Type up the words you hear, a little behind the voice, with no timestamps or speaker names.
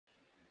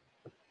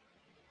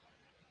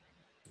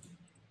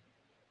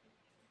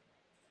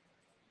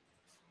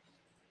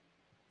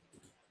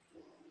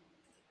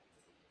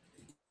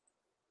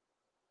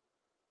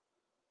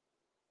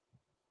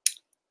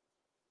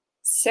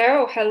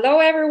Hello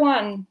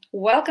everyone.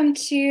 Welcome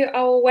to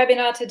our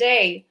webinar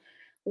today.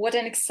 What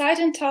an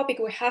exciting topic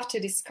we have to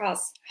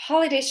discuss: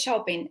 holiday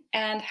shopping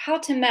and how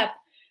to map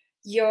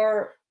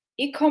your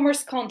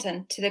e-commerce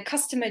content to the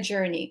customer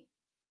journey.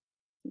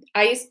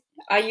 Are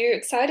you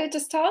excited to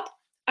start?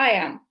 I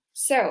am.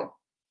 So,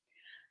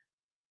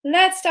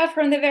 let's start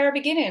from the very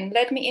beginning.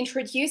 Let me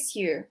introduce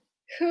you.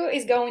 Who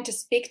is going to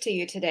speak to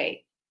you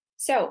today?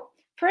 So,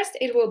 first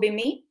it will be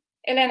me,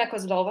 Elena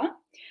Kozlova,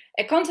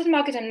 a content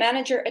marketing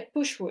manager at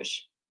Pushwoosh.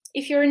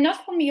 If you're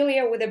not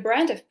familiar with the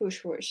brand of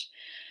Pushwoosh,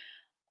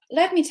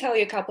 let me tell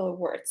you a couple of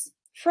words.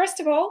 First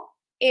of all,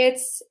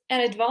 it's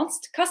an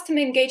advanced customer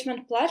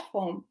engagement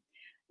platform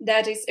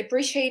that is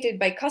appreciated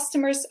by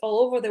customers all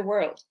over the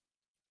world.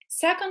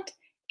 Second,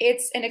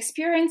 it's an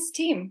experienced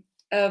team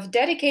of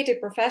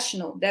dedicated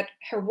professionals that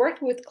have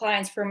worked with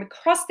clients from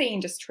across the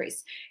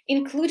industries,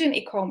 including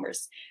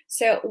e-commerce.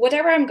 So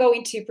whatever I'm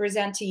going to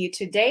present to you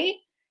today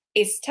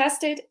is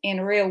tested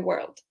in real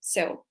world.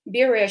 So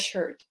be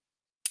reassured.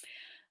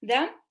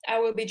 Then I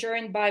will be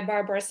joined by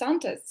Barbara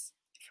Santos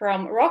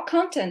from Rock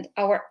Content,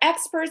 our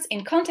experts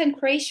in content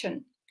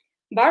creation.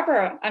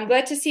 Barbara, I'm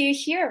glad to see you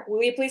here.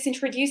 Will you please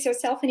introduce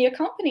yourself and your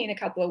company in a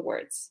couple of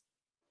words?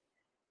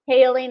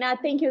 Hey, Elena,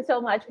 thank you so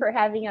much for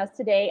having us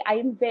today.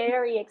 I'm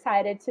very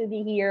excited to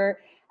be here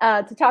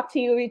to talk to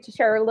you, to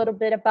share a little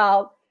bit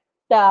about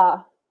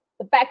the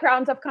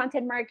backgrounds of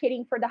content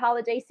marketing for the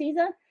holiday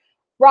season.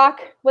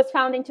 Rock was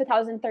founded in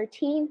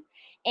 2013,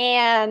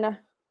 and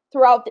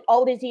throughout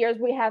all these years,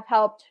 we have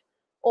helped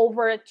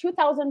over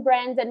 2,000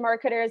 brands and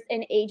marketers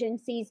and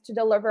agencies to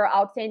deliver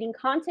outstanding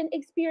content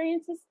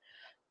experiences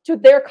to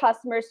their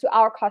customers, to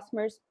our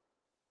customers,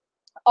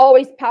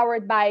 always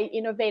powered by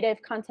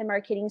innovative content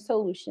marketing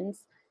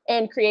solutions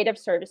and creative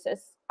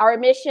services. Our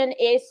mission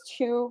is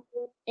to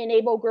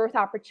enable growth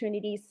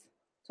opportunities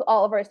to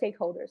all of our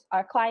stakeholders,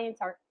 our clients,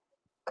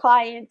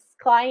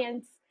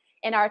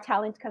 and our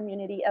talent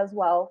community as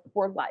well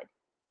worldwide.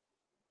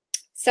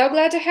 So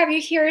glad to have you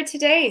here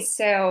today.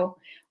 So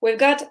we've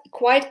got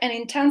quite an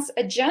intense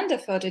agenda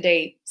for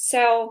today.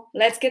 So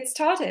let's get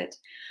started.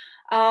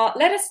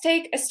 Let us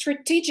take a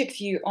strategic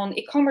view on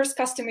e-commerce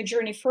customer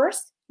journey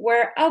first,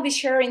 where I'll be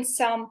sharing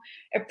some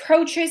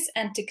approaches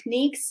and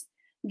techniques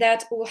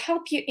that will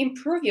help you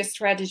improve your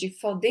strategy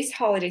for this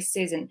holiday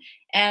season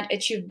and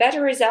achieve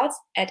better results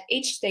at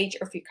each stage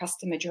of your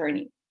customer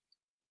journey.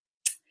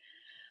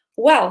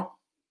 Well,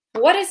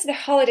 what is the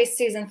holiday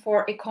season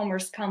for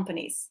e-commerce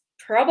companies?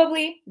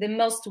 Probably the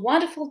most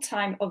wonderful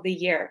time of the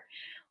year,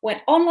 when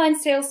online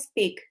sales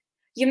peak.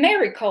 You may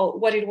recall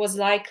what it was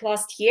like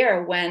last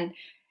year when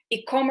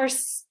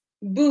e-commerce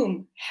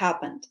boom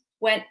happened,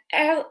 when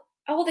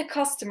all the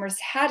customers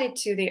headed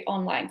to the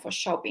online for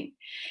shopping.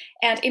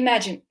 And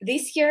imagine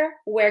this year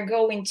we're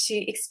going to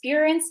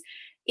experience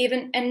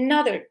even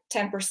another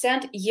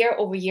 10%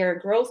 year-over-year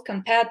growth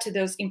compared to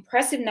those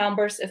impressive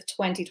numbers of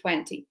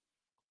 2020.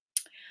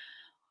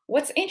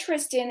 What's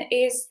interesting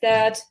is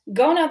that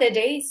gone are the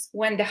days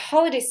when the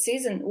holiday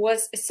season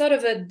was a sort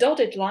of a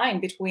dotted line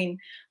between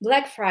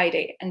Black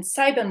Friday and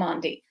Cyber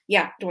Monday.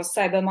 Yeah, it was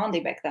Cyber Monday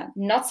back then,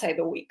 not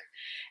Cyber Week.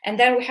 And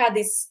then we had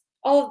these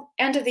all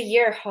end of the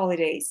year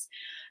holidays.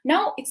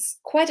 Now it's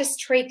quite a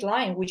straight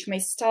line, which may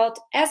start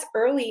as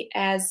early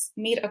as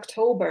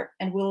mid-October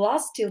and will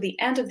last till the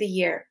end of the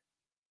year.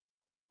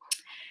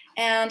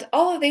 And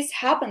all of this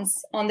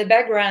happens on the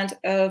background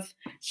of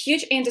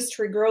huge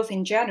industry growth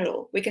in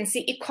general. We can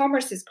see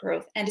e-commerce's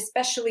growth, and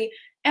especially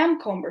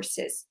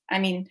m-commerce's,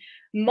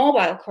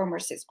 mobile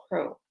commerce's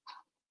grow.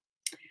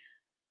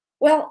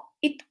 Well,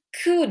 it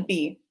could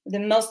be the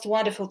most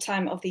wonderful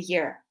time of the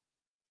year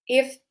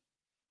if,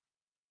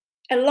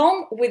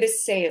 along with the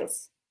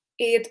sales,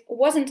 it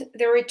wasn't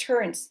the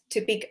returns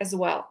to peak as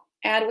well.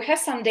 And we have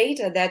some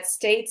data that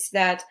states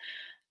that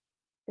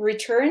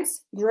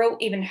returns grow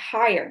even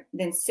higher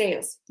than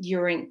sales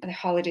during the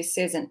holiday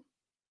season.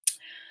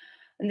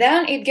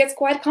 Then it gets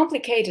quite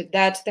complicated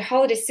that the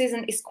holiday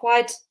season is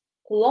quite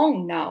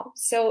long now.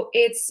 So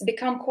it's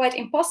become quite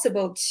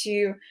impossible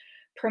to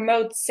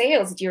promote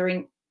sales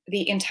during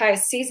the entire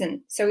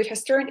season. So it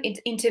has turned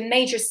into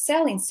major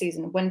selling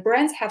season when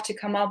brands have to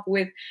come up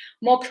with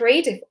more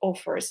creative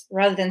offers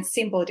rather than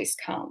simple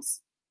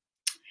discounts.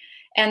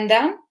 And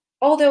then,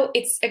 although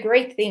it's a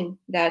great thing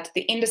that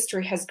the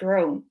industry has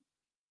grown,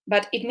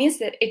 but it means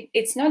that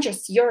it's not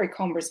just your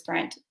e-commerce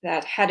brand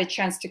that had a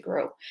chance to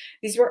grow.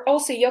 These were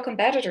also your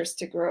competitors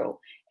to grow.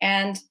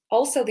 And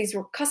also these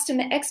were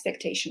customer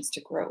expectations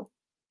to grow.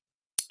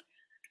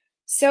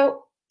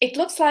 So it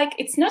looks like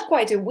it's not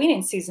quite a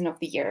winning season of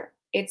the year.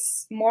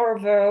 It's more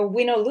of a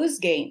win or lose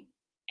game.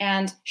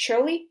 And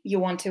surely you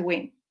want to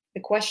win. The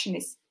question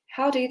is,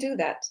 how do you do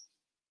that?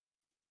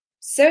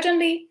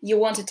 Certainly, you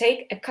want to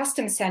take a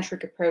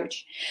customer-centric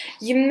approach.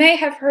 You may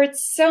have heard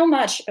so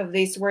much of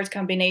these word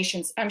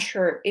combinations, I'm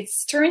sure.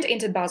 It's turned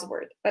into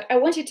buzzword, but I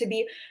want you to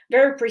be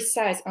very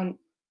precise on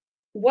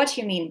what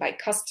you mean by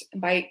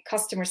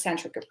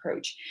customer-centric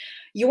approach.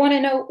 You want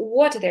to know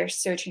what they're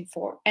searching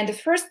for. And the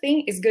first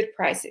thing is good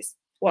prices.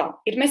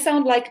 Well, it may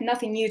sound like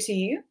nothing new to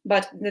you,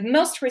 but the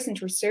most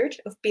recent research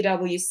of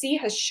PwC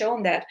has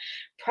shown that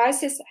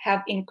prices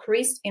have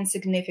increased in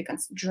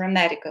significance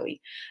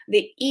dramatically.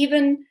 They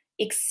even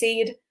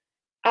exceed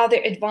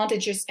other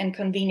advantages and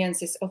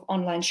conveniences of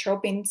online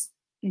shopping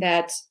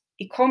that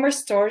e-commerce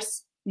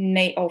stores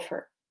may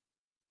offer.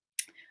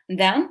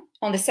 Then,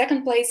 on the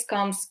second place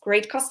comes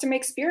great customer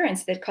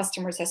experience that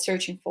customers are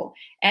searching for,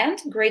 and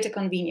greater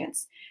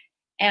convenience.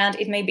 And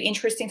it may be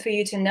interesting for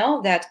you to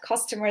know that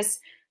customers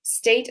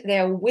state they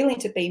are willing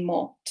to pay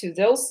more to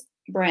those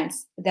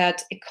brands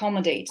that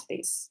accommodate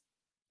this.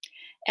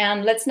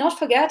 And let's not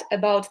forget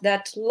about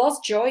that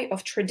lost joy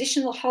of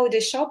traditional holiday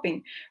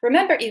shopping.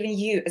 Remember, even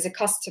you as a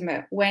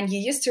customer, when you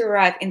used to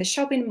arrive in the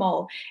shopping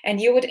mall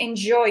and you would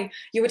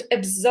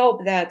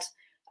absorb that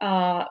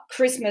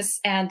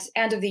Christmas and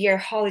end of the year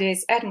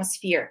holidays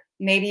atmosphere.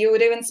 Maybe you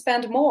would even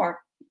spend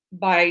more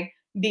by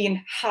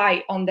being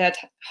high on that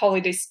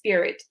holiday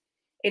spirit.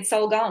 It's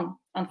all gone,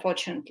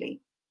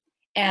 unfortunately.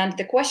 And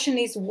the question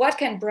is, what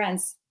can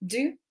brands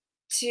do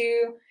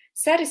to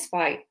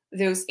satisfy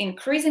those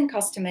increasing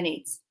customer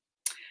needs?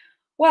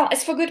 Well,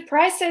 as for good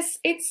prices,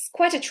 it's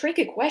quite a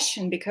tricky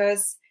question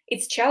because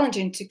it's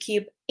challenging to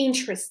keep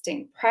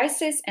interesting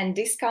prices and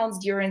discounts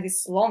during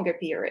this longer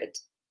period.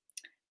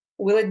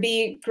 Will it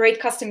be great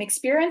customer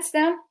experience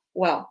then?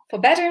 Well, for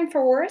better and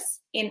for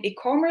worse, in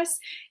e-commerce,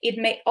 it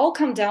may all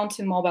come down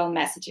to mobile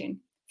messaging.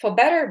 For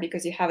better,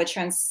 because you have a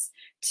chance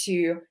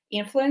to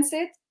influence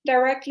it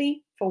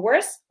directly. For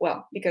worse,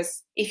 well,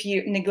 because if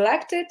you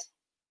neglect it,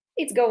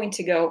 it's going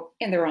to go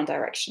in the wrong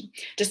direction.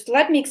 Just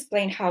let me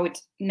explain how it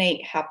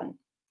may happen.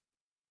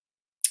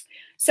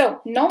 So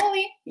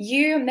normally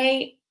you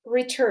may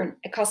return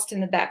a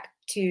customer back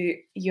to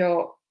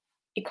your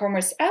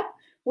e-commerce app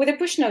with a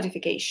push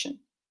notification.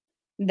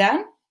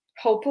 Then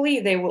hopefully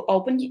they will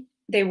open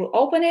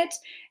it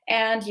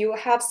and you will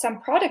have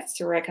some products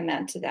to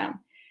recommend to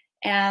them.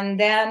 And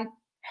then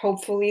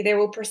hopefully they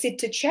will proceed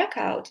to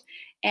checkout.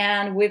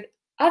 And with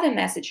other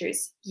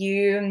messages,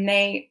 you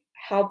may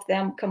help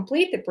them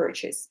complete the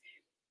purchase,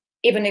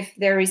 even if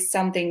there is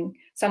some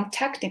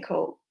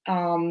technical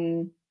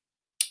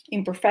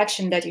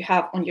imperfection that you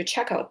have on your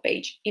checkout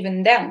page.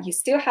 Even then, you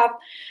still have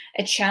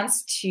a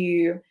chance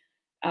to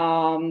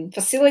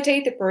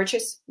facilitate the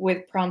purchase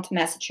with prompt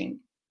messaging.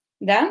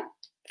 Then,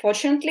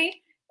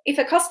 fortunately, if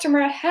a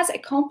customer has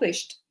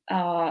accomplished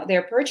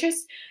their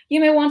purchase, you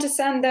may want to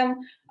send them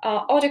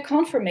order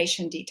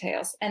confirmation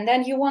details, and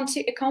then you want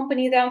to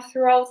accompany them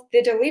throughout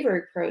the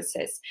delivery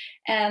process.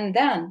 And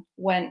then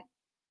when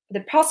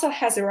the parcel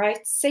has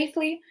arrived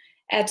safely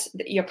at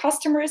your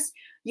customers,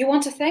 you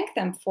want to thank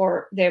them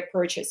for their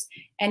purchase,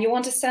 and you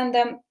want to send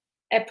them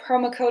a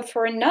promo code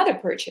for another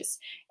purchase,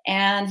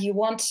 and you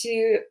want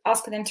to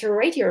ask them to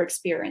rate your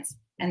experience,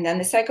 and then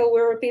the cycle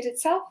will repeat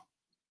itself.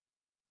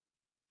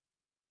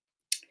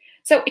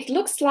 So it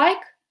looks like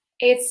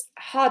it's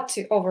hard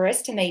to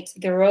overestimate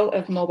the role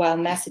of mobile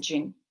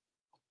messaging.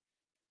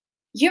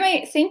 You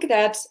may think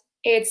that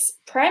its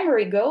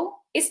primary goal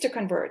is to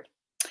convert.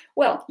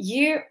 Well,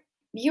 you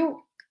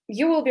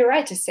will be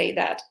right to say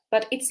that,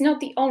 but it's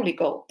not the only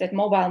goal that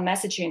mobile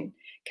messaging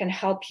can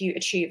help you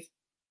achieve.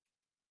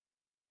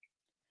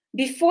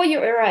 Before you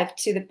arrive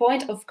to the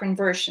point of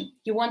conversion,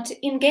 you want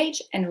to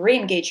engage and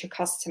re-engage your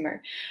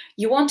customer.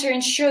 You want to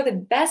ensure the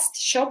best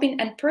shopping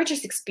and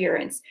purchase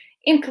experience,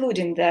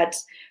 including that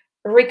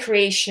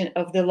recreation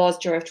of the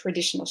lost joy of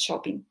traditional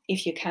shopping,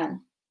 if you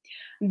can.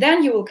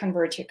 Then you will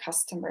convert your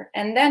customer,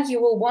 and then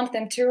you will want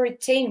them to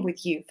retain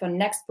with you for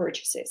next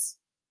purchases.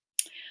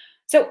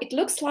 So it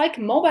looks like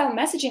mobile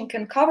messaging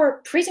can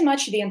cover pretty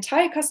much the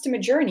entire customer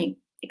journey,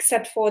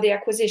 except for the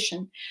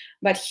acquisition.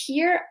 But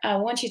here I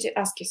want you to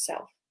ask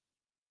yourself,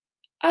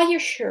 are you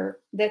sure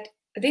that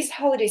this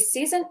holiday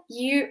season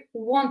you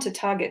want to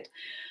target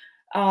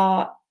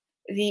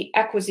the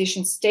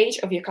acquisition stage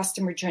of your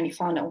customer journey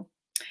funnel?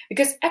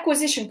 Because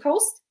acquisition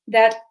costs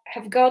that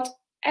have got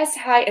as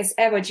high as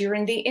ever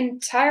during the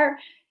entire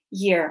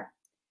year,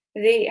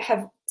 they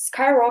have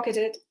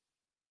skyrocketed,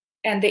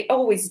 and they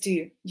always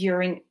do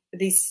during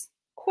this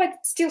quite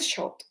still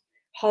short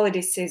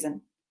holiday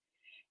season.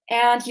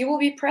 And you will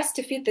be pressed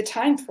to fit the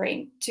time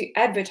frame to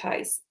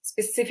advertise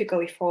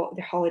specifically for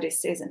the holiday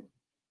season.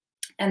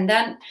 And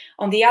then,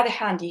 on the other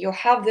hand, you'll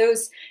have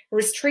those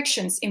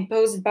restrictions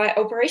imposed by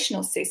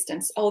operational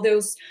systems, all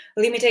those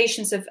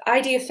limitations of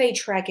IDFA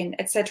tracking,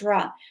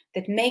 etc.,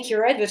 that make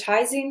your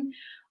advertising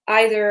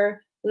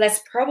either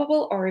less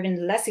probable or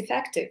even less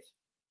effective.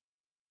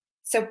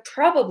 So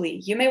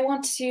probably you may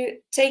want to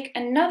take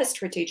another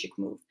strategic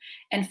move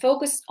and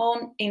focus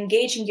on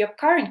engaging your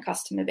current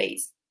customer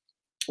base.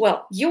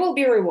 Well, you will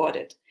be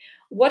rewarded.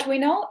 What we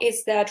know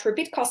is that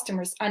repeat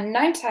customers are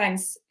 9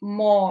 times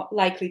more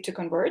likely to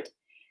convert.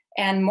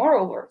 And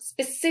moreover,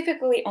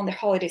 specifically on the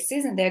holiday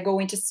season, they're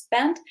going to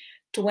spend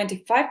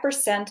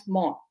 25%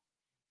 more.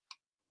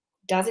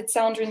 Does it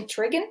sound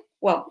intriguing?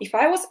 Well, if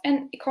I was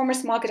an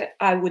e-commerce marketer,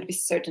 I would be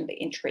certainly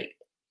intrigued.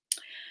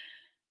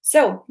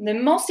 So the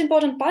most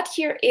important part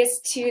here is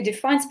to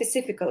define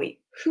specifically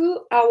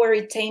who our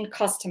retained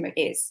customer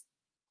is.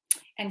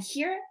 And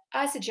here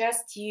I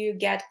suggest you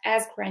get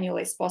as granular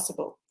as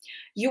possible.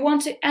 You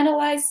want to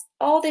analyze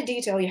all the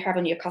detail you have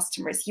on your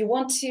customers. You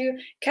want to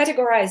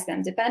categorize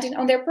them depending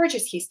on their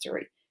purchase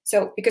history.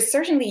 So, because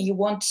certainly you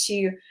want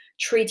to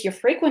treat your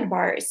frequent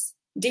buyers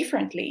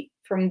differently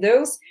from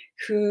those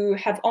who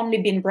have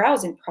only been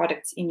browsing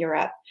products in your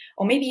app.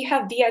 Or maybe you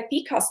have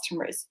VIP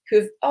customers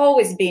who've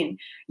always been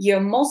your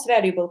most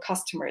valuable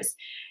customers.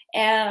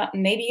 And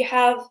maybe you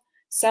have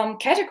some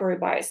category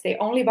buyers, they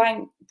only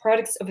buy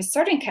products of a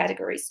certain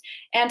categories.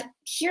 And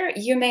here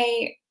you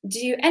may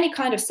do any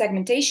kind of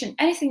segmentation,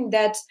 anything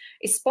that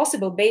is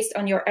possible based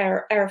on your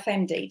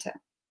RFM data.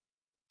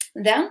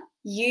 Then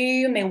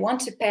you may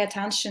want to pay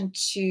attention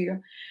to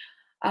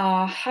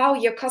how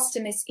your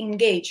customers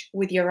engage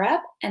with your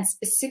app and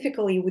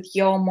specifically with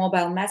your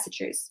mobile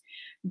messages.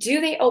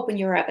 Do they open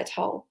your app at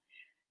all?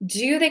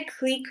 Do they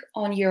click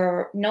on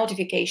your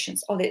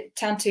notifications or they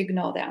tend to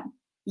ignore them?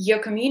 Your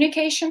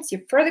communications, your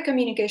further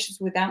communications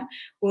with them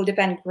will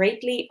depend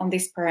greatly on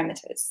these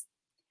parameters.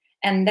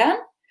 And then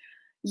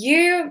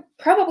you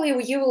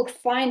will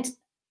find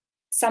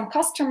some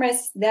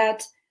customers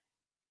that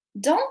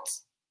don't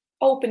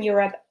open your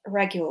app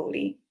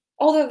regularly,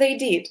 although they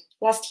did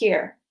last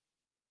year.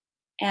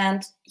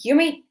 And you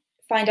may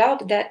find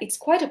out that it's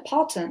quite a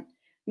pattern.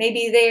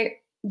 Maybe they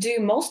do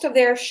most of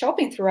their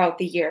shopping throughout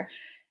the year,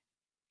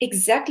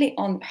 exactly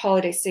on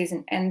holiday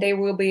season, and they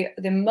will be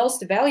the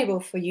most valuable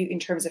for you in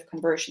terms of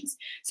conversions.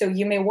 So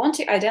you may want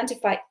to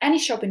identify any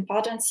shopping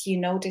patterns you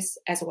notice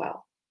as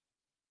well.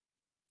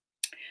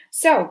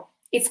 So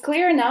it's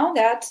clear now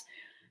that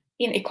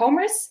in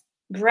e-commerce,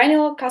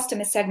 granular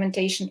customer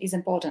segmentation is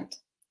important.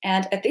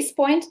 And at this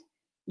point,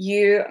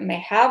 you may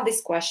have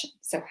this question.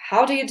 So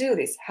how do you do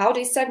this? How do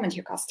you segment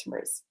your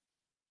customers?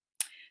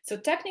 So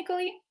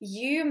technically,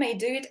 you may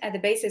do it at the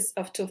basis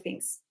of two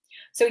things.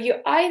 So you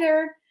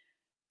either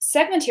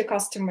segment your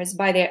customers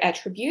by their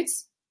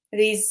attributes,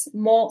 these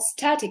more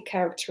static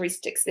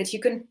characteristics that you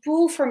can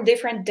pull from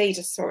different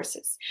data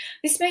sources.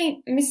 This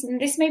may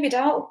be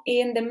done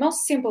in the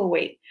most simple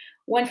way.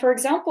 When, for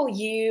example,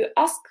 you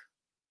ask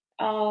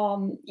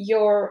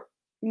your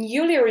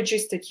newly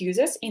registered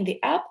users in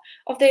the app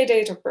of their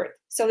date of birth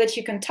so that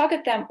you can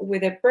target them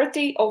with a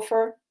birthday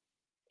offer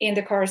in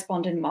the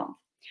corresponding month.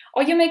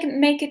 Or you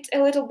make it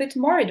a little bit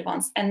more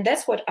advanced, and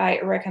that's what I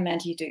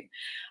recommend you do.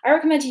 I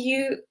recommend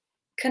you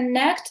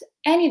connect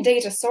any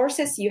data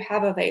sources you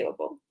have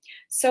available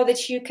so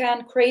that you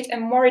can create a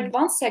more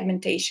advanced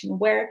segmentation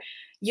where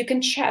you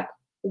can check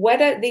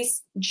whether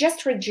this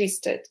just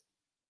registered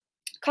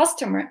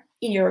customer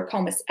in your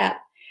e-commerce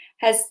app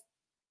has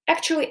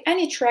actually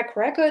any track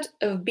record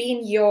of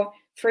being your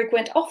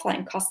frequent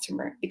offline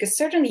customer, because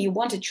certainly you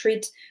want to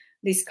treat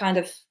these kind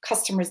of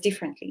customers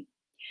differently.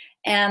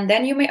 And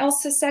then you may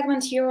also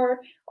segment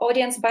your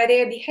audience by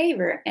their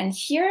behavior. And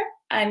here,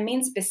 I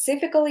mean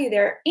specifically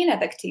their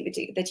in-app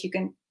activity that you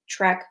can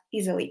track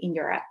easily in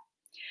your app.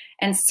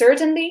 And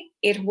certainly,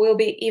 it will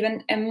be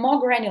even a more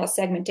granular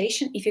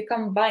segmentation if you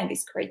combine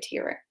these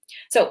criteria.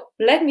 So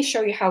let me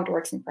show you how it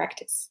works in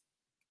practice.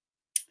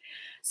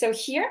 So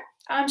here,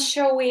 I'm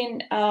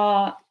showing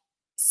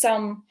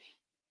some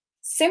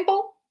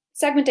simple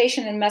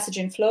segmentation and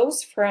messaging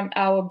flows from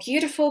our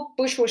beautiful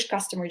Pushwoosh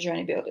customer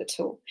journey builder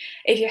tool.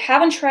 If you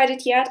haven't tried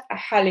it yet, I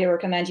highly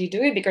recommend you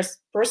do it because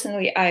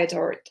personally I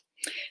adore it.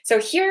 So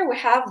here we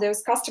have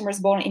those customers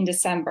born in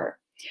December.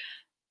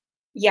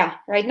 Yeah,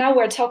 right now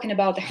we're talking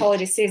about the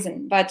holiday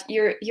season, but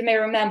you may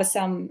remember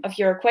some of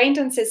your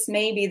acquaintances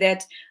maybe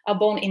that are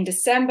born in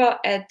December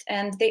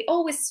and they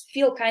always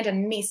feel kind of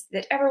missed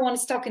that everyone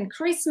is talking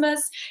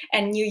Christmas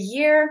and New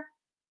Year,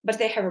 but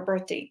they have a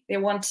birthday. They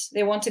want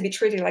to be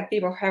treated like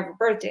people who have a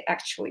birthday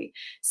actually.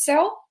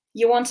 So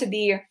you want to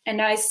be a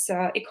nice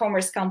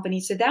e-commerce company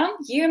to them.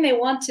 You may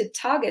want to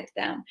target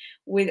them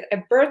with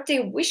a birthday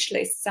wish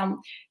list.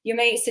 You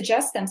may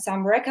suggest them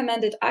some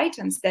recommended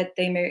items that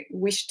they may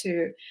wish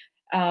to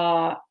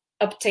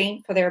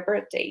obtain for their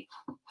birthday.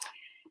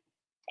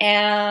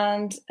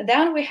 And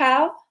then we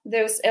have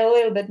those a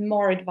little bit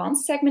more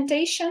advanced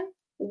segmentation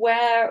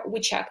where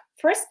we check.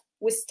 First,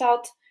 we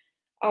start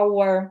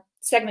our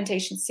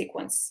segmentation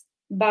sequence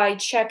by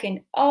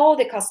checking all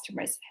the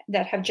customers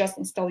that have just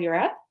installed your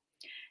app.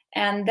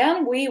 And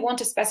then we want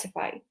to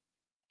specify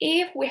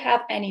if we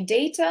have any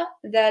data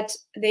that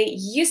they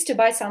used to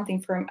buy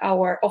something from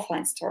our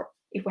offline store,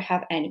 if we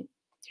have any.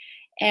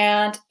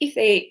 And if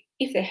they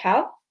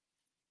have,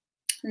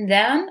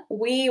 then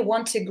we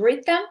want to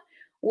greet them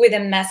with a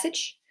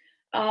message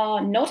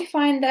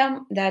notifying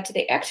them that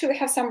they actually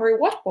have some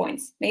reward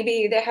points.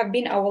 Maybe they have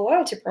been our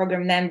loyalty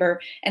program member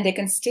and they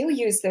can still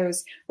use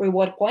those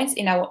reward points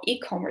in our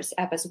e-commerce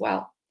app as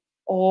well.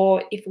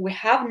 Or if we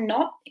have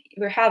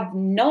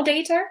no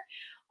data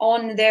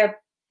on their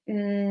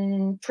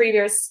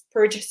previous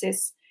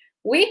purchases,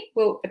 we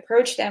will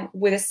approach them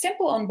with a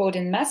simple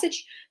onboarding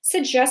message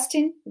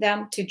suggesting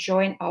them to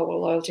join our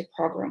loyalty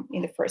program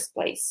in the first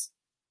place.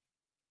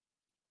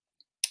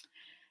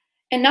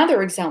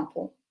 Another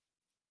example,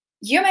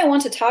 you may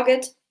want to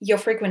target your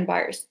frequent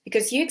buyers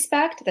because you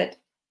expect that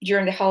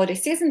during the holiday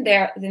season,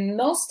 they're the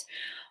most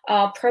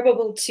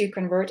probable to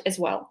convert as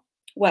well.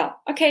 Well,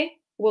 okay,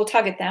 we'll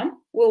target them.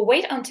 We'll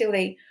wait until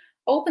they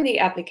open the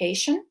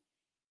application,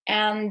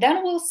 and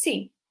then we'll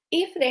see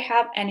if they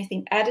have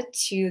anything added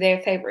to their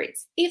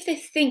favorites, if they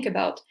think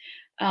about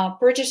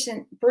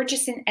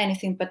purchasing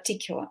anything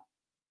particular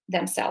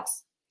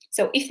themselves.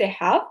 So if they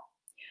have,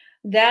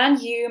 then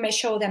you may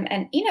show them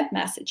an in-app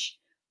message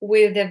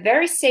with the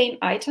very same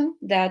item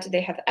that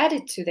they have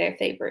added to their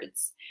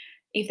favorites.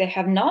 If they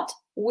have not,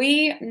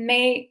 we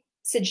may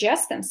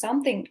suggest them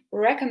something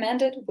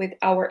recommended with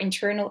our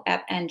internal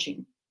app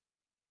engine.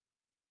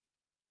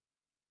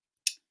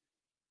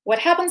 What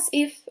happens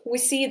if we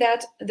see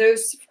that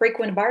those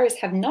frequent buyers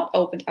have not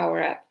opened our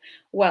app?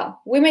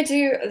 Well, we may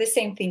do the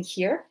same thing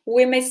here.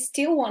 We may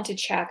still want to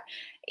check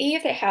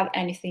if they have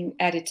anything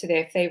added to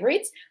their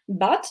favorites,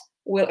 but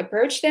we'll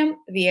approach them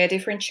via a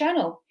different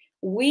channel.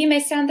 We may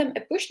send them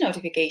a push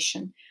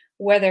notification,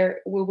 whether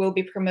we will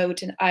be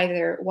promoting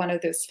either one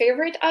of those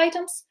favorite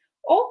items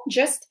or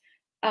just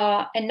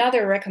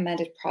another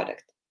recommended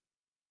product.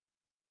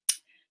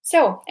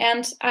 So,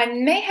 and I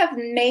may have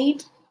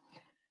made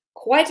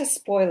quite a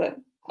spoiler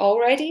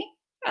already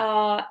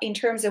in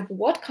terms of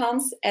what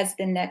comes as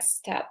the next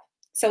step.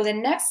 So the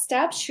next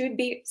step should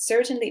be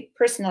certainly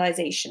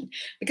personalization,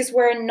 because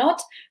we're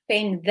not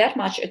paying that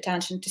much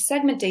attention to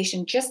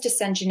segmentation just to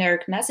send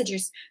generic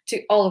messages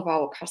to all of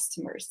our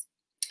customers.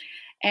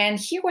 And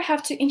here we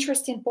have two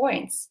interesting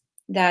points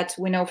that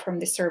we know from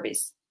the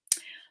surveys.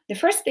 The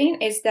first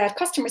thing is that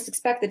customers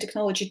expect the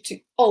technology to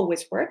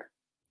always work.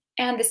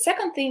 And the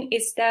second thing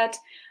is that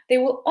they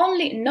will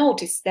only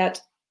notice that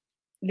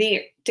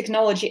the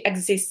technology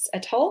exists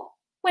at all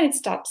when it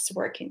stops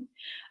working.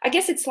 I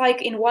guess it's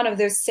like in one of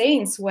those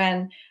sayings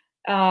when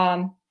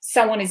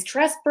someone is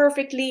dressed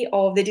perfectly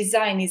or the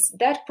design is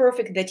that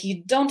perfect that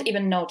you don't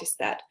even notice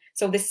that.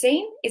 So the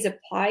same is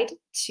applied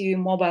to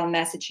mobile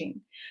messaging.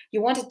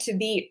 You want it to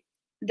be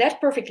that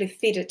perfectly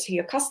fitted to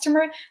your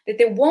customer that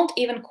they won't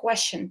even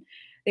question,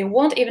 they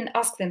won't even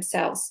ask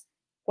themselves,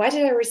 why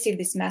did I receive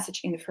this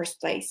message in the first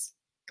place?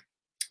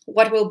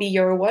 What will be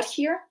your reward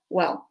here?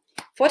 Well,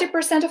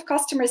 40% of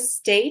customers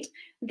state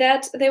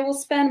that they will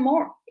spend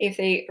more if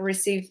they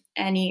receive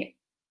any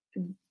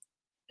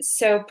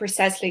so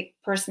precisely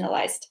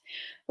personalized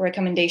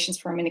recommendations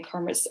from an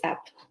e-commerce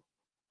app.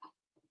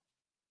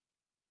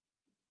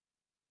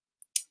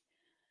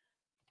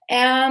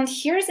 And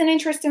here's an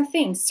interesting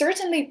thing.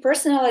 Certainly,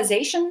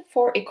 personalization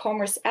for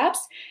e-commerce apps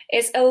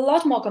is a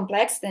lot more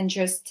complex than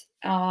just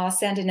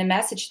sending a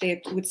message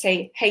that would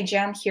say, hey,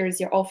 Jen, here's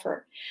your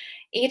offer.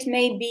 It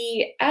may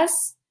be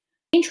as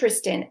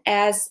interesting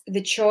as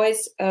the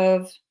choice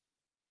of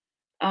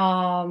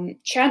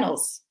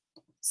channels.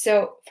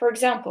 So, for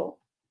example,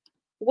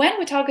 when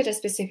we target a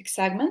specific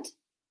segment,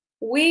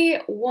 we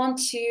want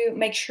to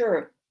make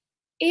sure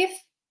if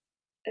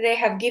they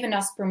have given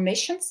us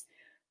permissions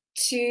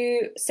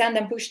to send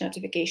them push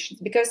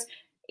notifications, because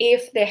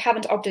if they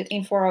haven't opted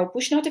in for our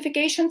push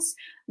notifications,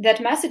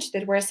 that message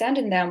that we're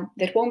sending them,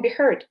 that won't be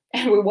heard,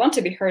 and we want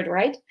to be heard,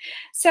 right?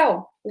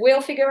 So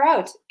we'll figure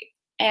out.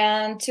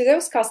 And to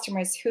those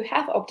customers who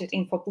have opted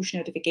in for push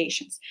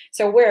notifications,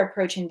 so we're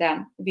approaching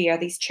them via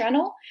this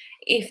channel.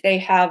 If they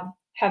have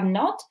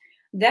not,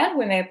 then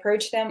we may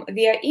approach them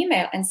via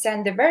email and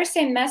send the very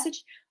same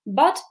message,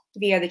 but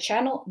via the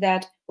channel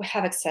that we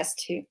have access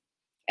to.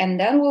 And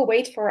then we'll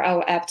wait for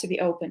our app to be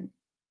open.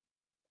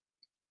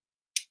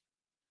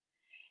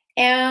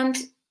 And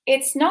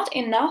it's not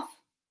enough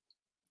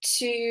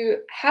to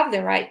have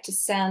the right to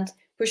send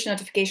push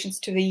notifications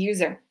to the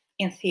user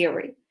in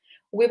theory.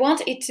 We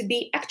want it to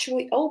be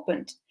actually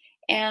opened.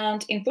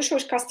 And in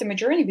Pushwoosh Customer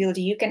Journey Builder,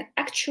 you can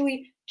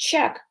actually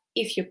check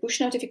if your push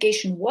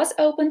notification was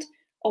opened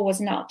or was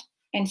not.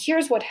 And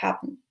here's what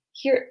happened.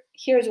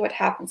 Here's what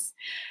happens.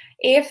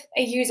 If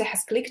a user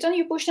has clicked on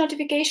your push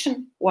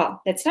notification,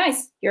 well, that's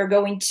nice. You're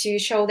going to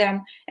show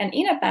them an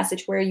in-app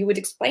message where you would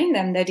explain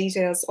them the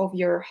details of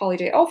your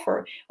holiday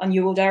offer, and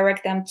you will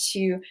direct them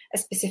to a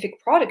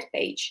specific product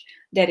page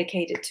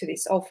dedicated to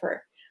this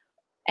offer.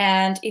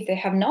 And if they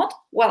have not,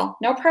 well,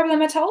 no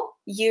problem at all.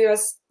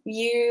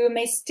 You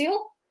may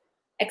still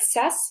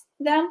access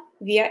them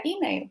via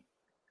email.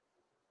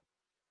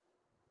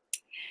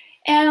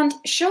 And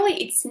surely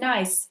it's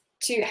nice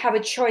to have a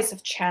choice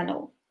of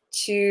channel,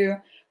 to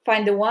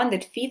find the one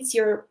that fits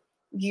your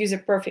user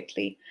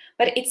perfectly.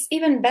 But it's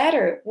even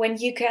better when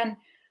you can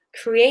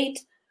create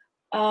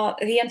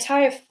the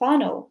entire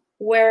funnel,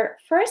 where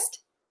first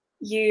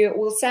you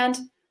will send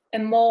a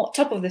more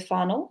top of the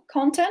funnel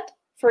content.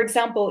 For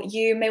example,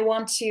 you may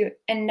want to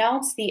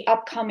announce the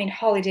upcoming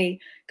holiday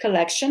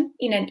collection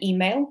in an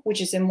email, which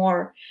is a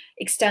more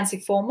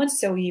extensive format,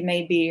 so you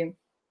may be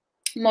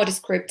more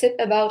descriptive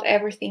about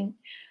everything.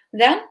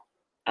 Then,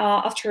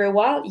 after a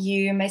while,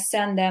 you may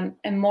send them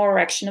a more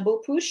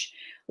actionable push,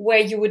 where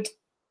you would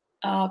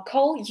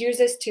call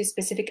users to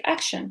specific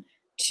action,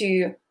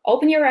 to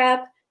open your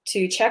app,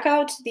 to check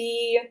out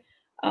the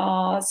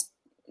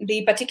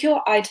the particular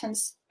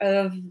items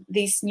of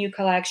this new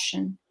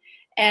collection.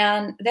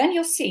 And then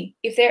you'll see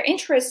if they're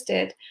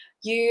interested,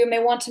 you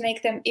may want to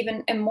make them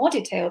even a more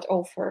detailed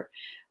offer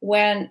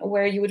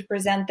where you would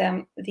present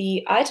them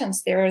the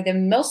items they're the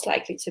most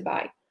likely to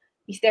buy.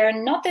 If they're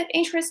not that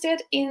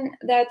interested in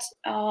that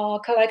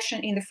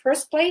collection in the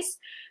first place,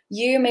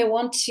 you may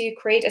want to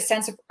create a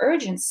sense of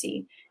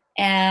urgency.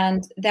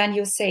 And then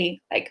you'll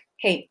say like,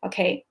 hey,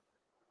 okay,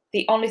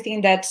 the only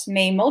thing that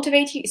may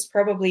motivate you is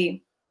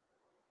probably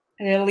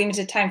the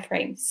limited time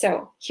frame.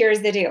 So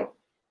here's the deal.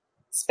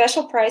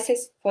 Special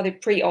prices for the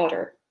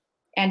pre-order,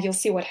 and you'll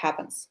see what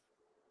happens.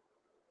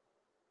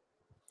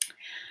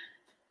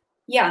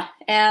 Yeah,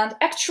 and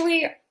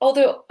actually,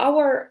 although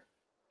our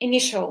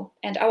initial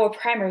and our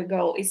primary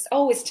goal is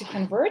always to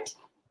convert,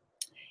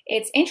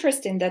 it's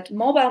interesting that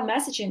mobile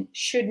messaging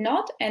should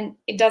not, and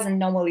it doesn't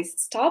normally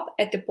stop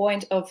at the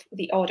point of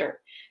the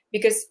order,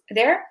 because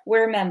there we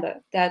remember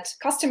that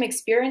customer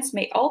experience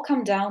may all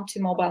come down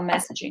to mobile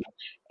messaging,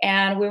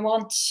 and we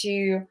want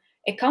to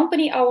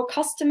accompany our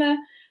customer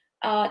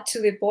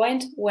to the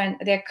point when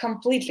they're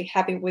completely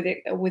happy with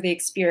the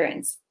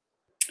experience.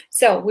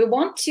 So we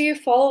want to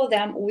follow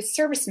them with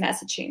service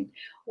messaging,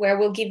 where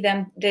we'll give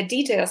them the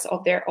details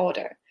of their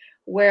order,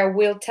 where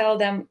we'll tell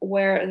them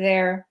where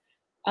their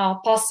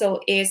parcel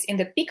is in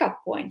the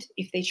pickup point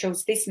if they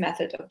chose this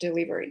method of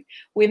delivery.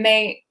 We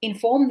may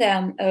inform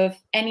them of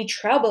any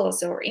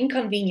troubles or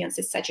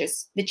inconveniences, such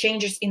as the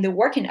changes in the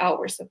working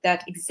hours of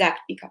that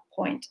exact pickup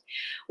point.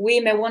 We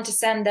may want to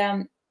send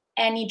them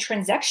any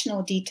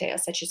transactional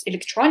details, such as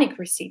electronic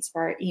receipts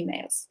via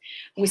emails.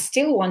 We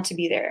still want to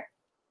be there.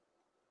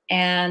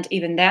 And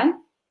even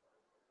then,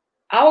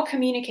 our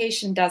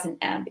communication doesn't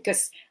end,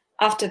 because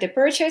after the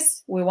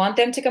purchase, we want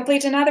them to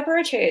complete another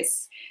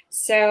purchase.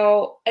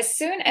 So as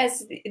soon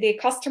as the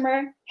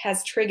customer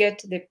has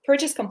triggered the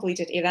purchase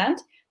completed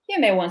event, you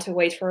may want to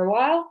wait for a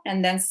while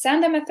and then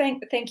send them a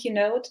thank you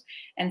note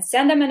and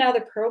send them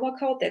another promo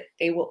code that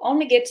they will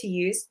only get to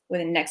use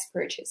with the next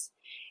purchase.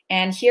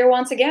 And here,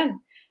 once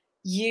again,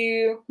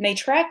 you may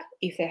track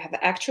if they have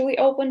actually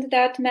opened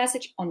that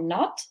message or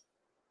not,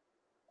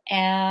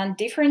 and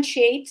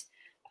differentiate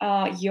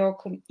your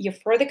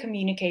further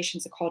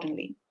communications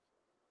accordingly.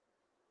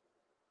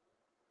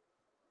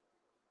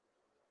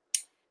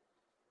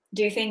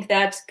 Do you think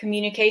that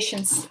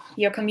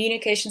your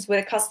communications with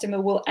a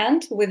customer will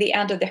end with the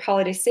end of the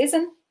holiday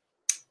season?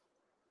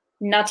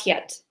 Not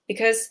yet,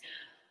 because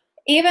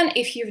even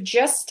if you've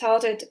just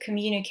started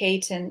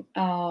communicating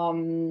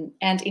and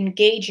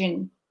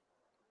engaging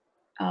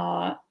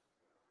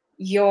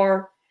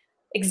your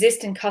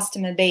existing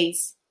customer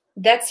base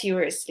that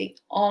seriously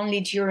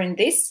only during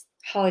this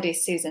holiday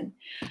season,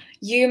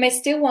 you may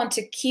still want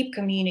to keep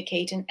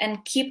communicating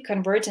and keep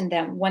converting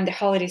them when the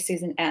holiday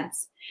season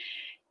ends.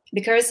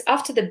 Because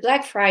after the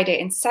Black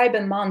Friday and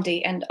Cyber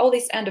Monday and all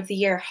these end of the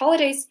year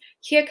holidays,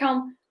 here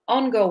come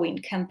ongoing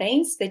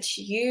campaigns that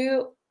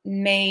you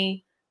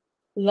may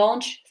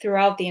launch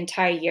throughout the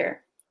entire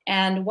year.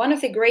 And one of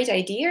the great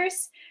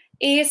ideas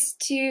is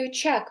to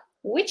check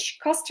which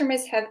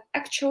customers have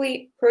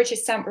actually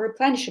purchased some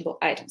replenishable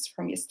items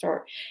from your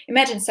store.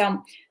 Imagine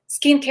some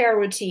skincare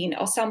routine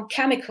or some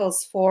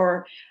chemicals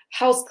for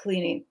house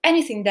cleaning,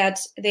 anything that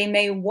they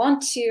may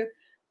want to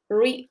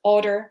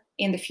reorder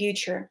in the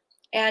future.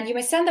 And you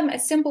may send them a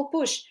simple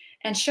push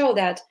and show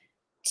that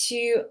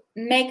to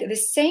make the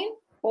same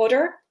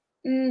order,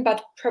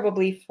 but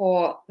probably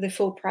for the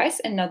full price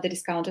and not the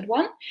discounted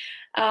one,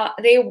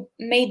 they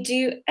may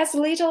do as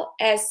little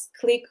as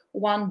click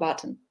one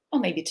button, or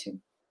maybe two.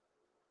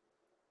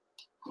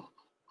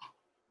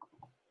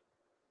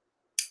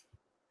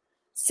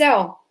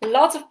 So,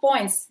 lots of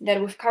points that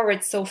we've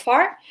covered so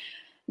far.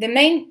 The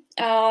main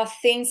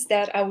things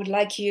that I would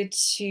like you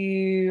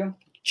to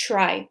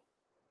try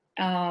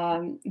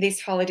this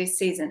holiday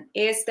season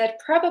is that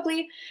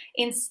probably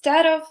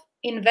instead of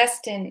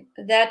investing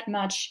that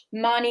much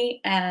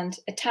money and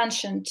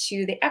attention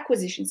to the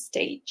acquisition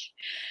stage,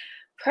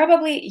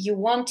 probably you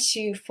want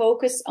to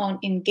focus on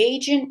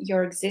engaging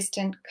your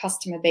existing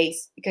customer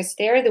base, because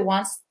they're the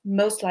ones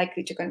most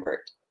likely to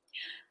convert.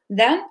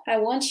 Then I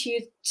want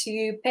you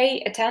to pay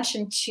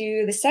attention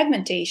to the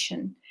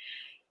segmentation.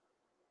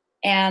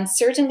 And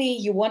certainly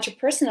you want to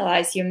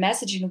personalize your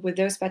messaging with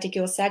those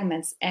particular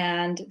segments.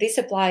 And this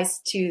applies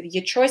to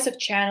your choice of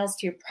channels,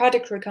 to your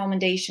product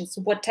recommendations,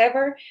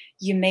 whatever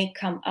you may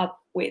come up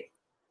with.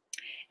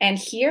 And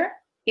here,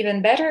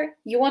 even better,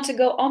 you want to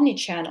go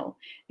omnichannel,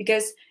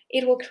 because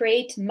it will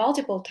create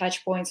multiple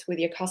touch points with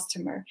your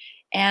customer,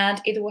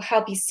 and it will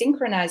help you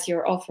synchronize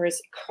your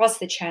offers across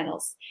the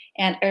channels.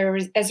 And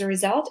as a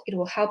result, it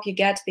will help you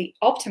get the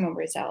optimum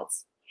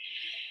results.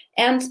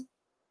 And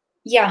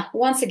yeah,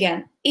 once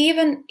again,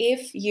 even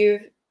if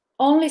you've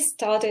only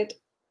started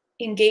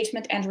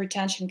engagement and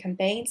retention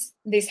campaigns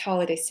this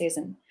holiday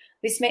season,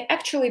 this may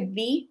actually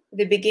be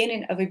the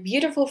beginning of a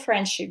beautiful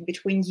friendship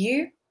between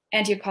you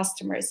and your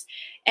customers.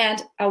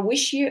 And I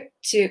wish you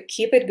to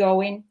keep it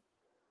going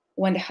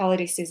when the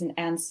holiday season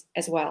ends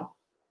as well.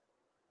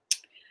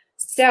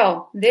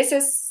 So this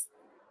is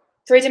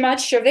pretty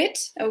much of it,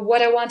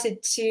 what I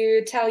wanted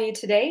to tell you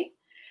today.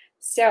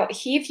 So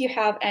if you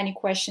have any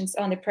questions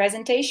on the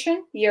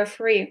presentation, you're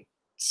free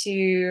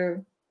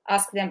to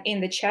ask them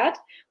in the chat.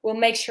 We'll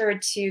make sure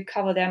to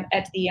cover them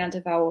at the end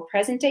of our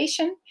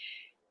presentation.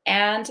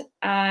 And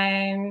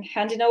I'm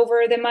handing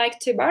over the mic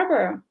to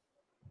Barbara.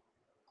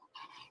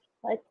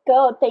 Let's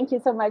go. Thank you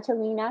so much,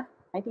 Alina.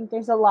 I think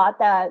there's a lot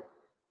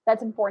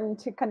that's important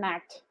to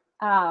connect,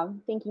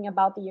 thinking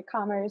about the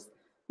e-commerce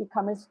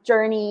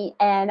journey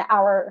and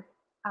our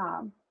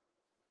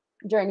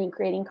journey in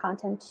creating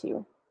content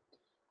too.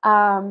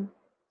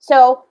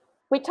 So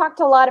we talked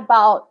a lot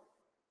about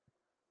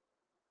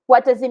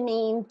what does it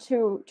mean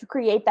to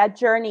create that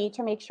journey,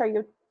 to make sure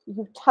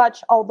you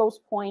touch all those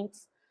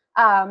points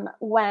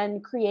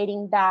when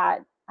creating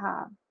that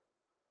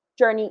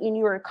journey in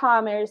your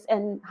e-commerce,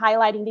 and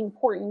highlighting the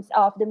importance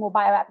of the mobile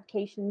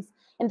applications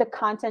and the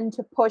content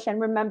to push and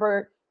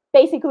remember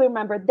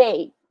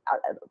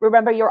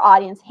your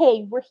audience.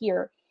 Hey, we're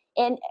here.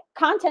 And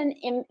content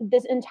in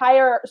this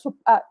entire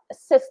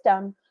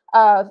system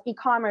of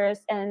e-commerce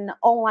and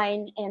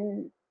online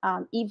and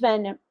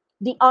even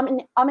the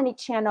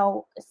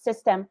omnichannel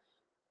system,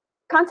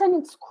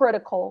 content is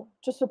critical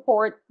to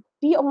support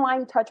the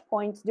online touch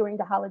points during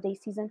the holiday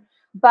season,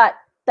 but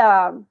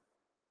the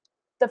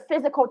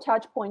physical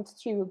touch points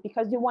too,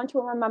 because you want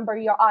to remember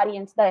your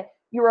audience that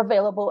you're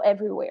available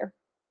everywhere.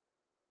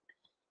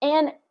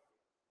 And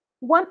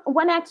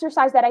one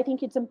exercise that I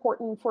think it's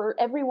important for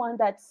everyone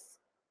that's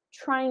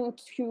trying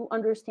to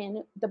understand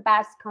the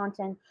best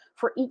content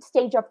for each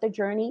stage of the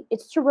journey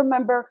is to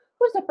remember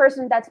who's the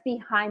person that's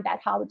behind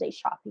that holiday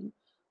shopping.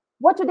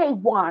 What do they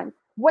want?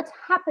 What's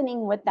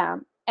happening with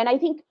them? And I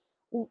think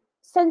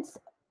since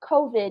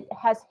COVID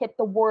has hit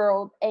the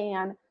world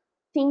and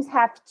things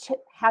have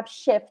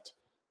shifted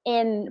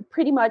in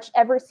pretty much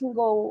every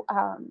single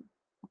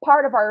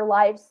part of our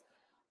lives,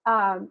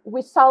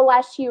 we saw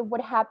last year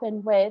what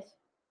happened with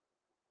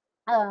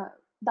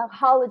the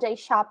holiday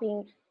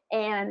shopping,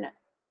 and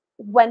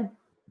when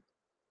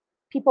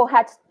people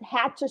had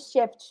to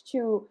shift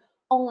to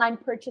online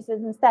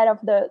purchases instead of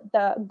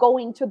the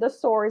going to the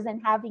stores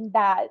and having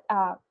that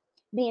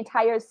the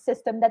entire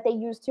system that they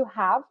used to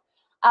have.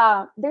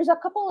 There's a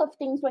couple of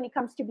things when it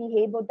comes to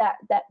behavior that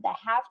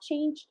have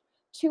changed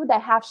too,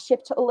 that have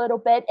shifted a little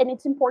bit, and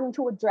it's important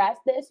to address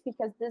this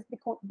because this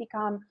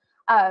become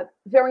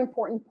very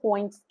important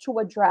points to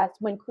address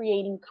when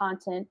creating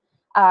content,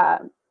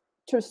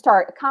 to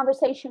start a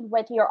conversation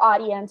with your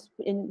audience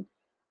in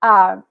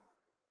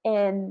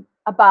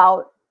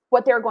about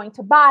what they're going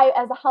to buy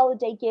as a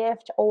holiday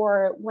gift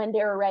or when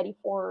they're ready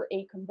for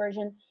a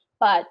conversion.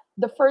 But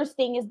the first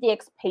thing is the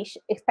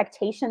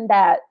expectation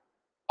that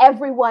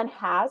everyone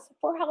has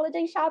for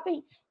holiday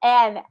shopping.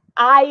 And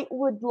I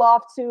would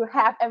love to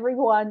have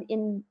everyone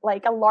in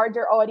like a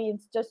larger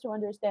audience just to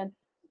understand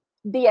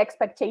the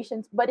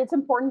expectations. But it's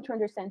important to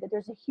understand that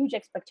there's a huge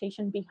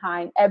expectation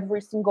behind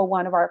every single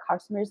one of our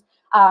customers.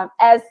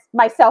 As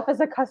myself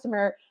as a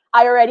customer,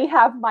 I already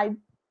have my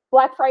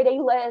Black Friday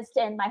list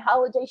and my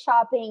holiday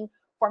shopping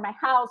for my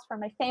house, for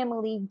my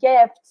family,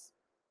 gifts,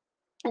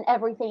 and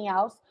everything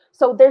else.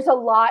 So there's a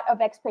lot of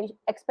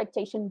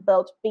expectation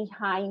built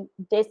behind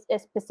this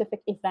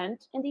specific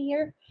event in the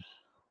year.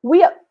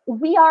 We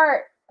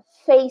are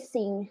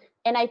facing,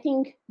 and I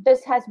think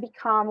this has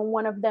become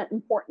one of the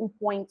important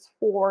points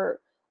for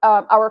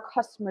our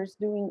customers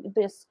doing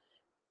this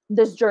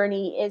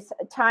journey, is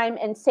time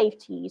and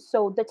safety.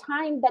 So the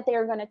time that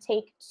they're going to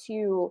take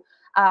to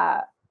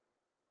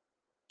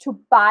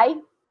buy,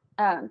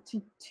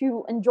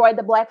 to enjoy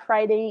the Black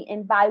Friday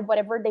and buy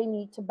whatever they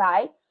need to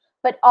buy,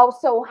 but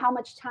also how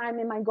much time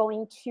am I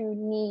going to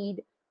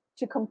need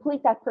to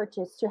complete that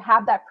purchase, to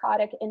have that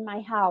product in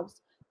my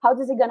house? How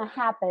is it going to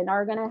happen?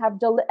 Are going to have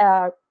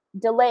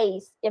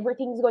delays?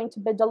 Everything's going to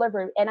be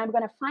delivered, and I'm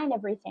going to find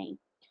everything.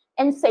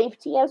 And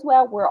safety as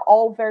well. We're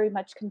all very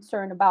much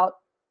concerned about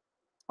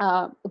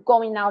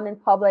going out in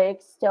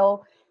public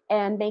still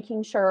and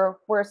making sure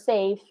we're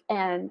safe,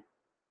 and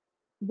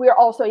we're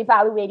also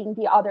evaluating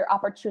the other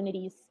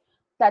opportunities.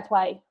 That's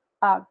why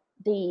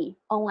the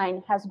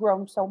online has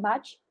grown so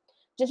much.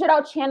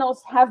 Digital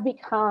channels have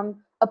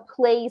become a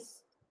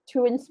place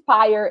to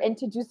inspire and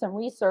to do some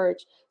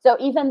research. So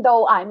even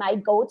though I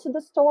might go to the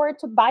store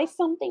to buy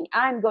something,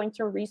 I'm going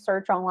to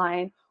research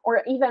online,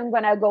 or even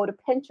when I go to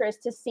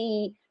Pinterest to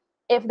see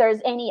if there's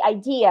any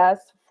ideas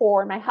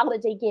for my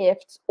holiday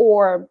gifts,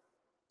 or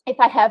if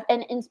I have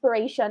an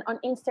inspiration on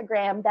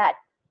Instagram that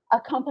a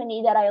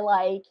company that I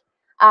like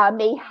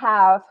may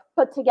have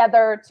put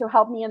together to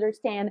help me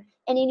understand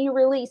any new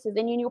releases,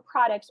 any new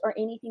products, or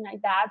anything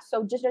like that.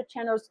 So digital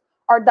channels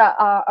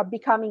are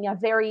becoming a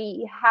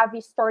very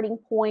heavy starting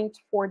point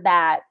for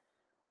that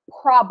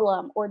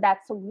problem or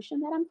that solution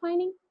that I'm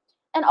finding.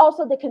 And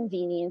also the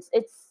convenience.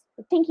 It's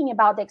thinking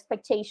about the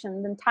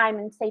expectations and time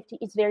and safety.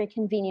 It's very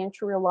convenient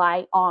to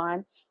rely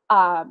on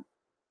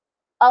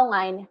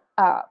online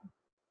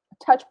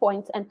touch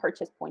points and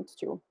purchase points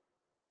too.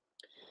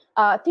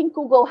 I think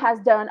Google has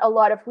done a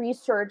lot of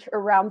research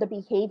around the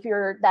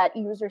behavior that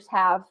users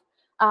have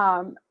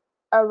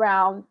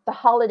around the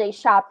holiday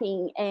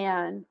shopping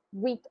and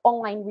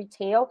online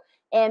retail,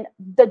 and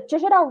the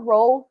digital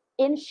role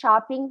in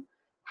shopping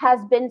has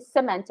been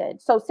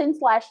cemented. So since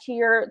last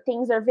year,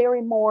 things are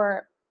very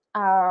more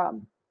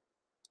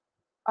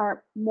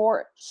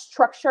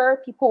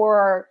structured. People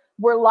are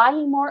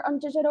relying more on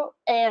digital,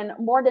 and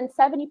more than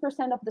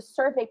 70% of the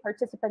survey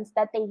participants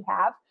that they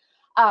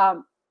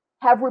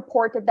have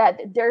reported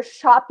that their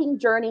shopping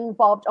journey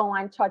involved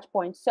online touch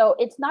points. So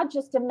it's not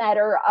just a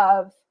matter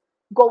of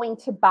going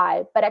to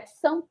buy, but at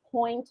some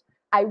point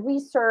I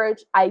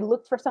researched, I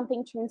looked for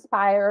something to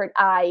inspire,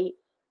 I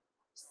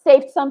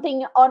saved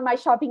something on my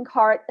shopping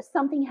cart,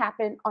 something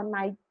happened on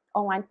my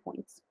online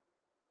points.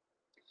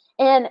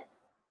 And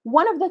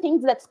one of the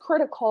things that's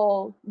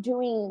critical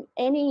during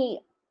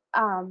any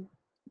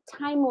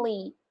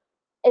timely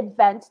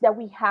event that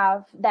we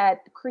have that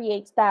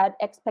creates that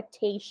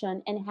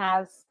expectation and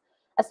has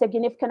a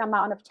significant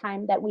amount of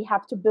time that we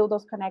have to build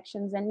those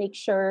connections and make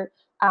sure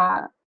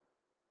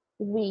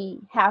we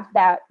have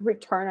that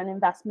return on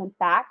investment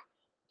back.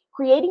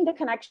 Creating the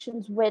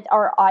connections with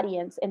our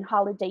audience in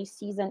holiday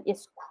season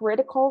is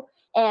critical.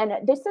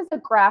 And this is a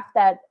graph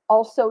that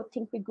also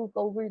Think with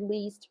Google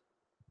released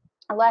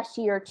last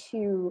year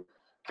to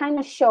kind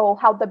of show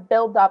how the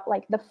build-up,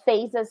 like the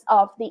phases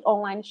of the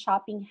online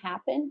shopping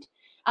happened.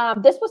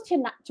 This was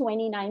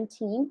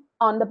 2019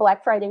 on the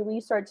Black Friday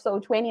research. So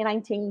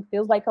 2019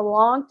 feels like a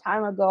long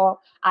time ago.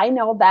 I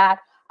know that.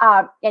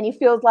 And it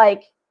feels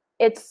like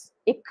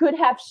it could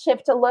have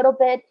shifted a little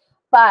bit,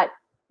 but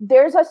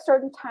there's a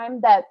certain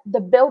time that the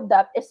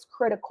build-up is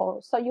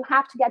critical. So you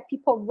have to get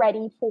people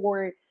ready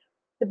for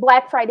the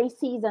Black Friday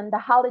season, the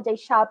holiday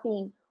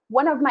shopping.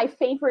 One of my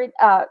favorite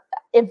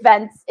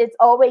events is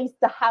always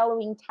the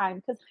Halloween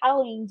time, because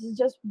Halloween is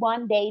just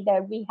one day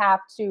that we have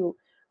to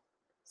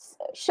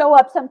show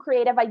up some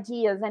creative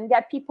ideas and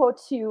get people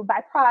to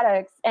buy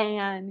products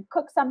and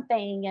cook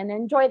something and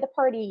enjoy the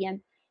party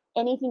and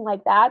anything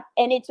like that.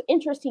 And it's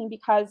interesting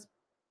because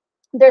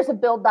there's a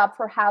build up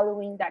for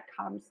Halloween that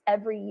comes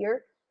every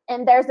year.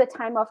 And there's a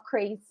time of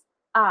craze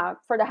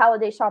for the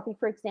holiday shopping,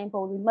 for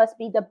example. It must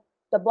be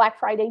the Black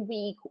Friday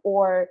week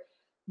or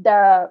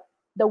the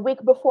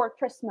week before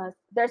Christmas.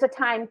 There's a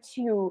time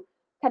to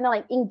kind of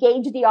like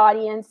engage the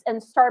audience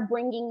and start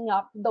bringing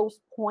up those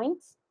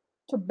points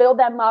to build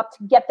them up,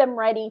 to get them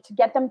ready, to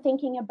get them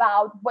thinking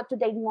about what do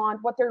they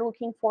want, what they're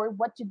looking for,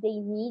 what do they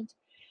need,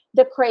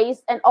 the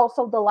craze, and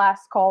also the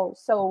last call.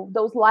 So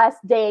those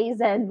last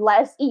days and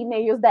last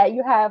emails that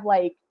you have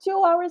like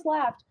 2 hours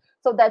left.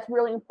 So that's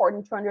really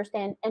important to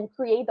understand and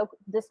create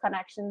these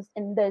connections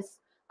in this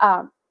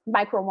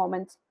micro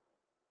moment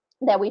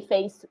that we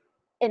face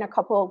in a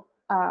couple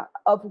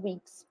of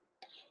weeks.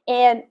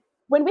 And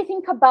when we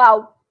think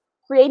about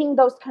creating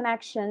those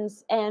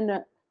connections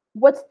and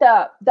what's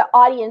the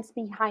audience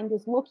behind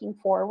this looking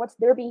for, what's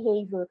their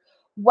behavior,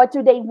 what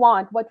do they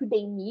want, what do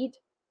they need,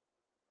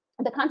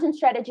 the content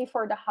strategy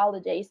for the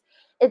holidays,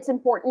 it's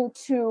important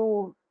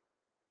to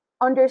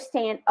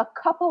understand a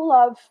couple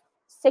of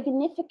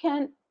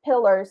significant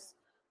pillars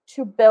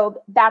to build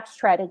that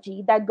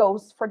strategy that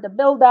goes for the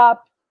build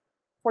up,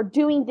 for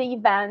doing the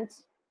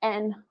event,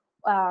 and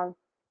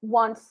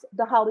once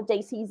the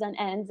holiday season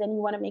ends and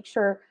you want to make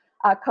sure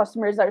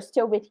customers are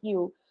still with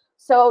you.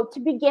 So to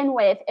begin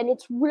with, and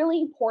it's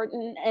really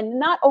important, and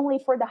not only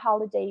for the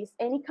holidays,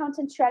 any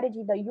content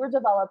strategy that you're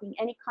developing,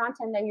 any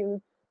content that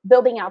you're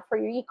building out for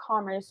your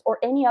e-commerce or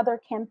any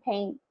other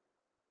campaign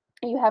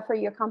you have for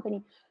your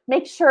company,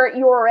 make sure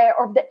you're aware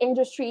of the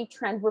industry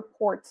trend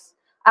reports.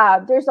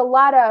 There's a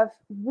lot of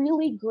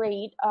really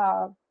great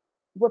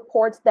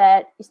reports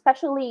that,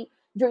 especially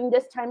during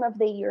this time of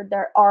the year,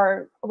 there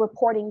are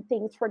reporting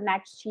things for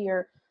next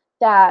year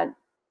that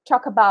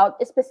talk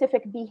about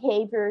specific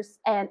behaviors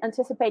and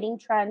anticipating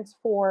trends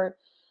for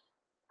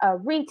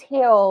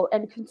retail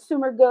and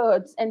consumer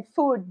goods and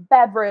food,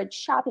 beverage,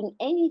 shopping,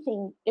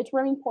 anything. It's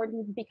really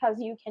important because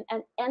you can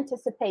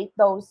anticipate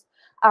those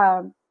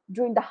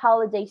during the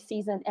holiday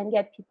season and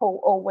get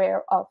people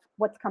aware of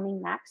what's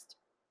coming next.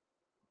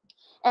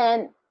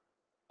 And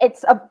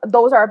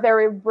those are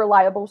very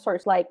reliable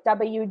sources like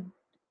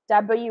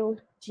WGNS,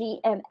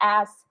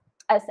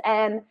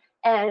 SN,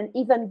 and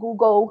even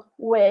Google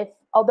with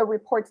all the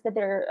reports that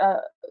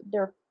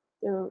they're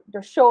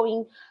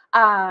showing.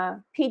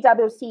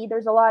 PwC,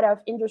 there's a lot of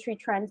industry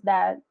trends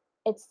that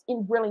it's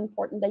really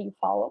important that you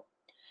follow.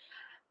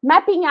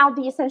 Mapping out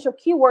the essential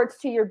keywords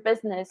to your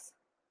business.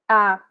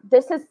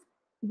 This is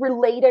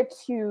related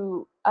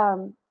to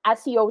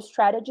SEO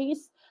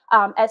strategies.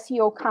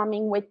 SEO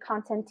coming with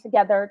content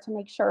together to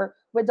make sure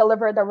we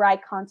deliver the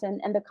right content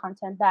and the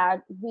content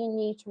that we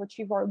need to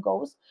achieve our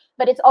goals.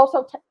 But it's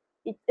also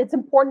it's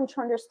important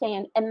to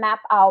understand and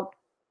map out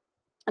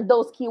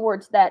those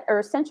keywords that are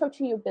essential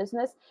to your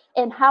business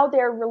and how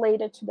they're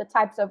related to the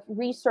types of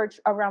research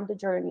around the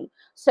journey.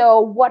 So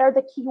what are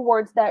the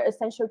keywords that are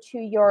essential to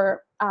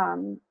your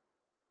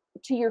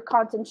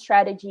content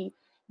strategy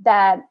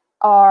that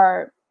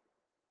are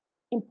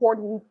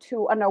important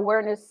to an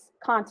awareness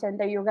content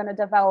that you're going to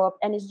develop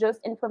and it's just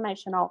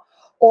informational,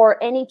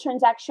 or any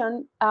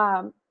transaction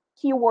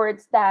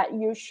keywords that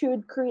you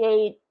should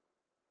create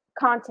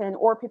content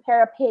or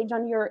prepare a page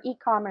on your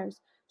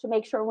e-commerce to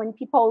make sure when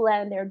people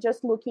land, they're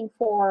just looking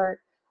for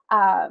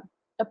a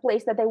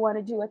place that they want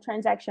to do a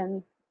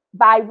transaction,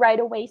 buy right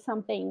away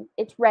something,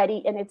 it's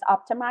ready and it's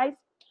optimized.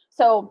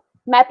 So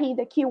mapping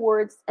the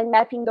keywords and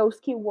mapping those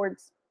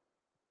keywords,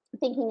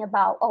 thinking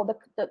about all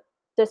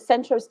the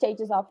central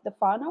stages of the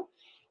funnel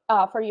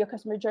for your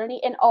customer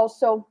journey, and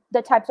also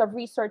the types of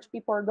research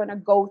people are going to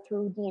go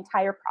through the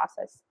entire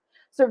process.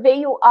 Survey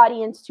your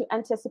audience to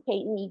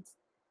anticipate needs.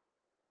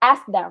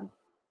 Ask them,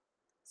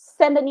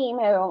 send an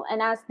email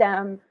and ask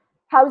them,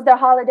 how's the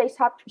holiday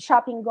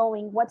shopping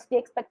going? What's the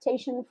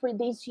expectation for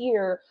this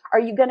year? Are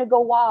you going to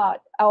go out,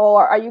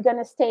 or are you going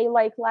to stay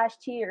like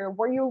last year?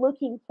 What are you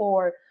looking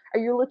for? Are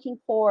you looking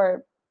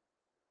for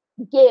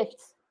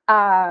gifts,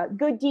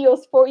 good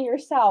deals for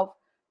yourself?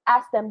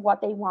 Ask them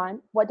what they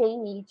want, what they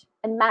need,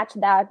 and match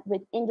that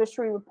with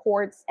industry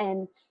reports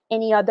and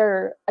any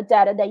other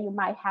data that you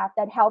might have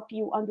that help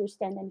you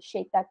understand and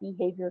shape that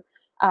behavior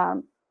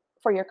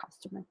for your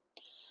customer.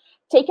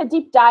 Take a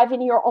deep dive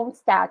in your own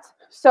stats.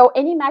 So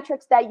any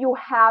metrics that you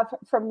have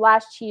from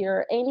last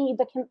year, any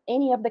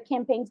of the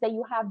campaigns that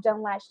you have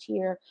done last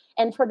year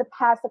and for the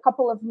past a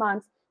couple of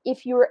months,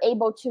 if you were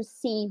able to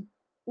see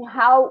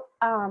how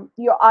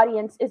your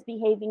audience is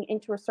behaving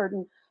into a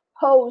certain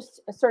post,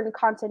 a certain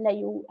content that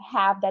you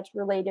have that's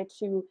related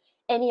to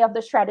any of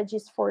the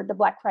strategies for the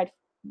Black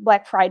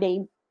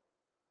Friday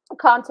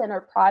content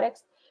or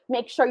products,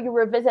 make sure you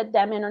revisit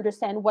them and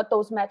understand what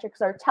those metrics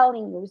are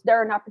telling you. Is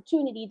there an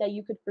opportunity that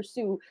you could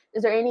pursue?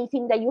 Is there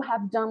anything that you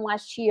have done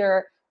last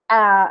year,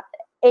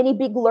 any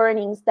big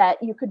learnings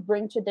that you could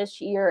bring to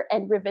this year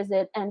and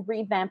revisit and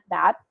revamp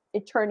that?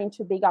 It turn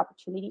into big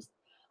opportunities.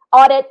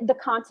 Audit the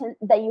content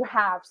that you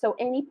have. So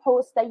any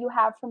posts that you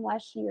have from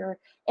last year,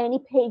 any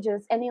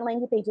pages, any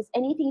landing pages,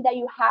 anything that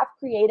you have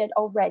created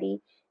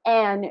already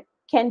and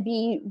can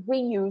be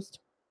reused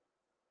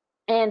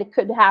and it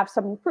could have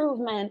some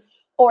improvement,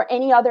 or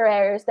any other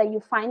areas that you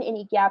find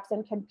any gaps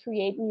and can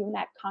create new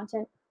net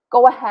content,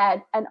 go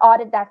ahead and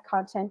audit that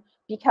content,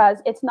 because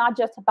it's not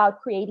just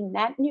about creating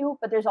net new,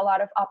 but there's a lot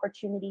of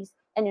opportunities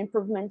and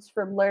improvements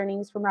from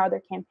learnings from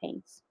other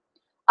campaigns.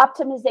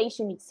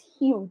 Optimization is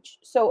huge.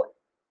 So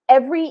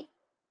every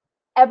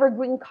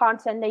evergreen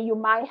content that you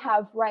might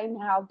have right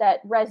now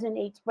that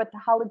resonates with the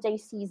holiday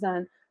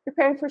season,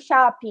 preparing for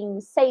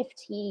shopping,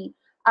 safety,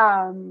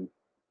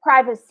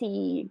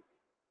 privacy,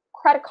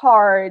 credit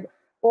card,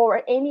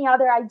 or any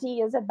other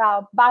ideas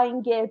about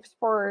buying gifts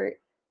for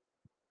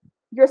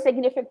your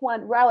significant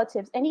one,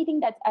 relatives,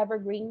 anything that's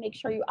evergreen, make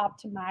sure you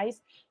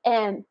optimize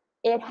and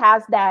it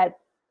has that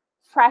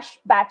fresh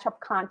batch of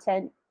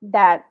content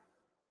that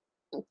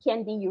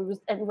can be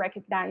used and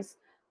recognized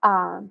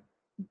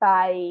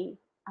by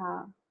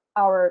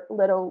our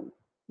little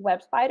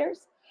web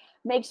spiders.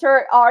 Make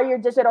sure all your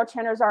digital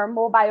channels are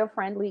mobile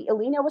friendly.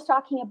 Elena was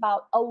talking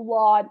about a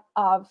lot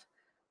of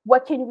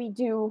what can we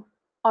do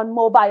on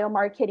mobile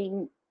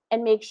marketing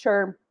and make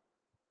sure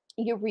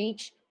you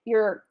reach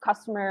your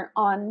customer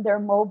on their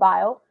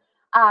mobile.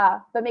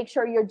 But make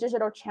sure your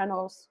digital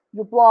channels,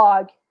 your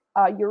blog,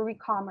 your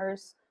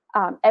e-commerce,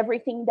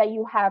 everything that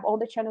you have, all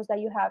the channels that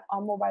you have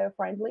are mobile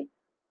friendly.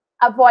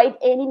 Avoid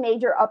any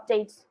major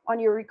updates on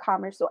your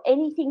e-commerce. So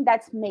anything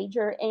that's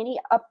major, any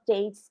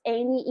updates,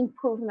 any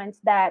improvements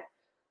that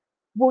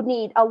would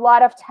need a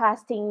lot of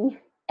testing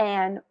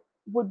and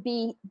would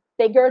be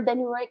bigger than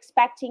you were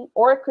expecting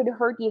or could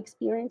hurt the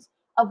experience,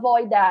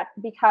 avoid that,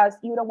 because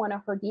you don't want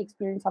to hurt the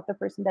experience of the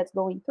person that's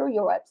going through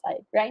your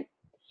website, right?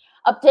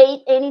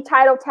 Update any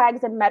title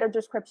tags and meta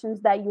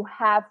descriptions that you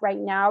have right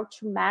now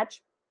to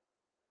match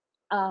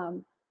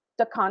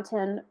the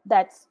content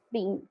that's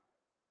being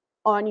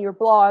on your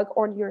blog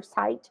or on your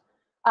site,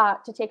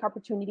 to take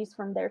opportunities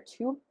from there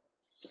too.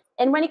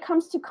 And when it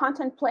comes to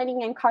content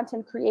planning and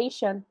content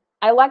creation,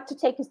 I like to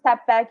take a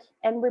step back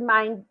and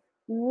remind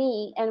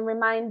me and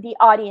remind the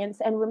audience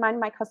and remind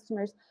my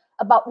customers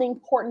about the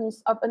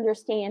importance of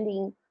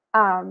understanding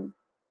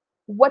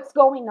what's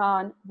going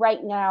on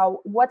right now,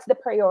 what's the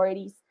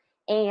priorities,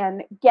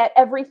 and get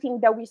everything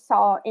that we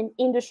saw in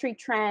industry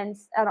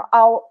trends and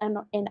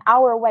in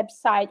our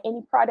website,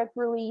 any product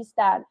release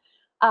that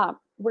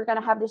we're going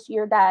to have this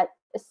year that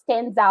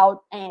stands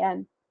out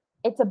and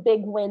it's a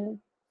big win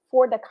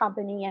for the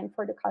company and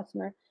for the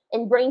customer,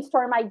 and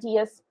brainstorm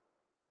ideas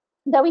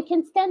that we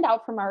can stand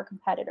out from our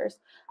competitors.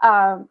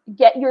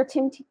 Get your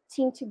team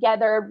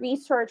together,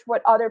 research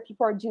what other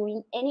people are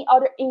doing, any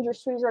other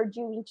industries are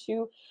doing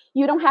too.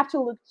 You don't have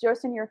to look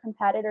just in your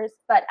competitors,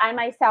 but I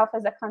myself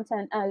as a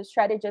content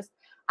strategist,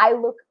 I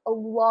look a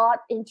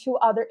lot into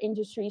other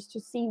industries to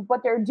see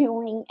what they're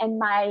doing,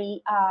 and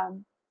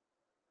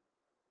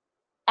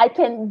I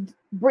can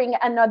bring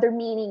another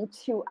meaning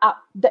to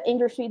the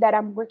industry that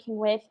I'm working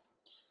with.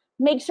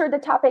 Make sure the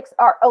topics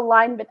are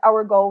aligned with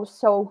our goals.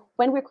 So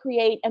when we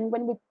create and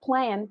when we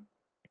plan,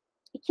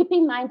 keep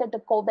in mind that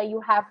the goal that you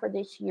have for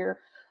this year,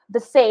 the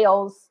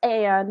sales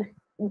and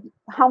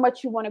how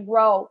much you want to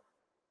grow,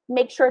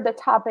 make sure the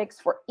topics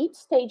for each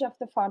stage of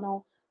the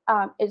funnel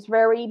is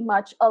very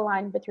much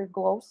aligned with your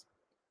goals.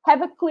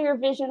 Have a clear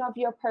vision of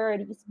your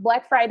priorities.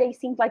 Black Friday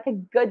seems like a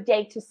good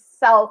day to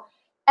sell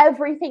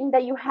everything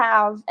that you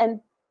have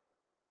and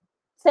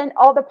send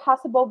all the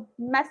possible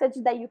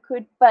messages that you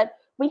could, but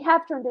we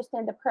have to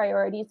understand the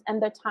priorities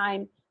and the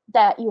time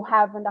that you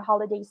have in the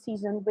holiday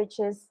season, which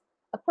is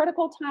a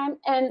critical time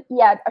and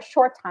yet a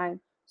short time.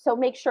 So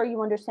make sure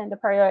you understand the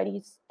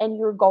priorities and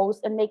your goals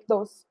and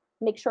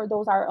make sure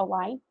those are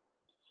aligned.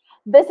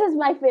 This is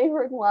my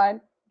favorite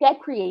one.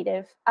 Get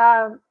creative.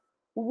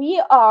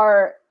 We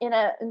are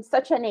in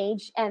such an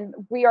age, and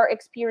we are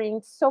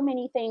experiencing so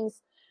many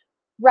things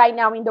right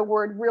now in the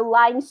world,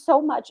 relying so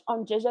much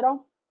on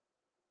digital.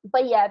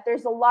 But yeah,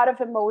 there's a lot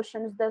of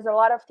emotions. There's a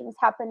lot of things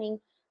happening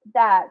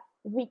that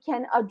we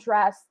can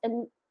address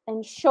and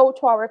show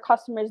to our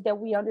customers that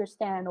we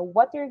understand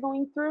what they're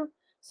going through.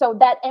 So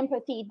that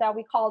empathy that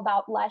we called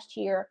out last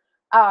year,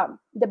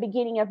 the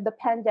beginning of the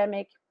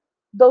pandemic,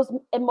 those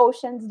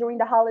emotions during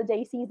the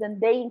holiday season,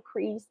 they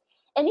increase.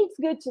 And it's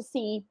good to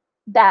see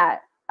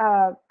that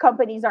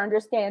companies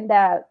understand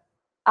that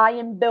I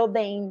am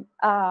building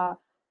a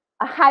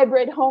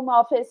hybrid home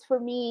office for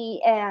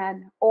me,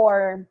 and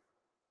or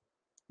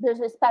there's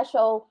a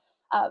special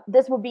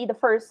this will be the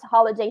first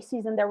holiday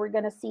season that we're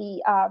going to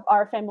see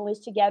our families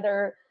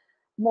together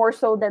more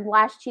so than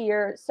last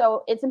year.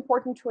 So it's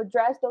important to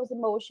address those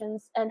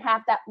emotions and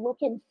have that look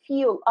and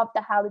feel of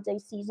the holiday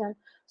season.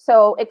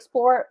 So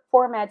explore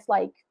formats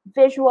like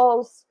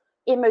visuals,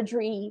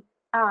 imagery,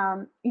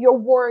 your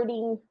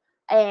wording,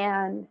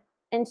 and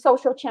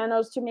social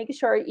channels to make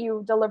sure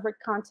you deliver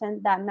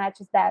content that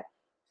matches that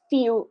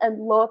feel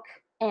and look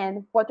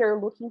and what they're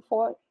looking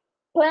for.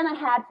 Plan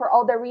ahead for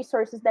all the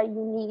resources that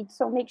you need.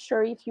 So make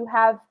sure if you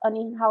have an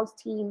in-house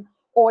team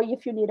or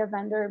if you need a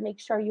vendor, make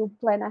sure you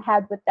plan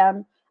ahead with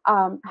them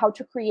how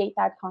to create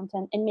that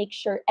content and make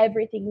sure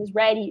everything is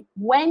ready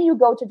when you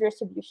go to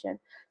distribution.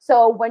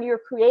 So when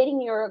you're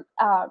creating your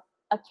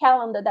a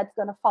calendar that's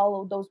going to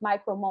follow those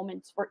micro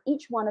moments for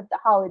each one of the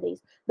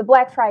holidays, the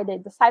Black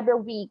Friday, the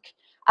Cyber Week,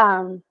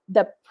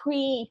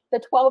 the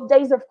 12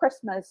 days of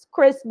Christmas,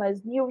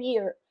 New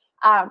Year,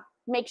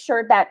 make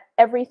sure that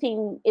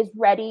everything is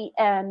ready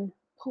and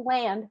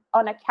planned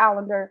on a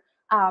calendar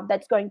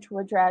that's going to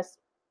address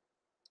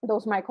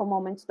those micro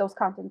moments, those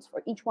contents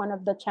for each one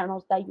of the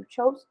channels that you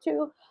chose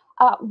to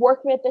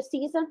work with this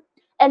season,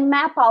 and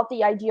map out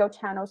the ideal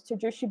channels to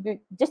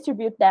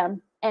distribute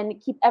them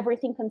and keep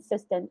everything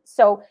consistent.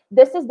 So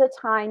this is the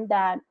time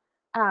that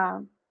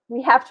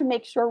we have to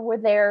make sure we're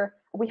there.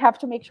 We have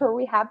to make sure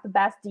we have the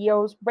best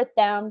deals with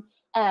them,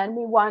 and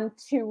we want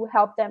to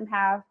help them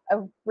have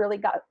a really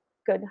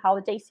good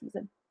holiday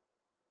season.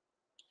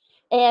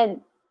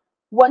 And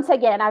once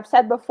again, I've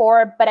said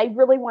before, but I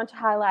really want to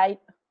highlight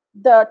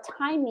the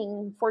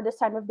timing for this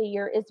time of the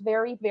year is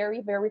very,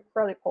 very, very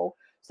critical.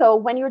 So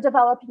when you're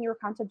developing your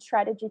content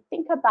strategy,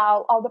 think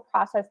about all the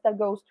process that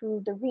goes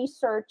through the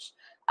research,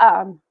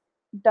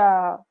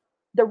 the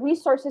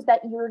resources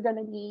that you're going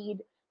to need,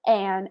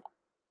 and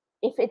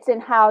if it's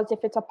in-house,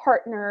 if it's a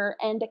partner,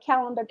 and the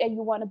calendar that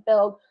you want to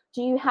build.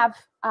 Do you have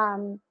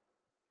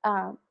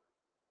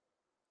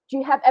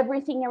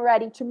everything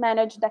ready to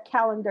manage the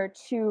calendar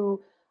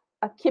to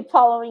keep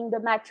following the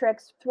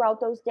metrics throughout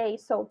those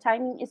days? So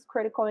timing is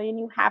critical and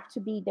you have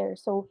to be there.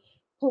 So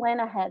plan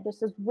ahead.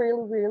 This is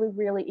really, really,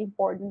 really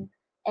important.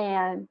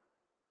 And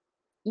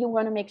you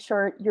want to make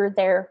sure you're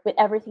there with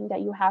everything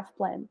that you have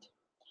planned.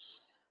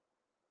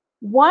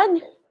 One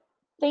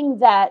thing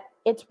that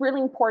it's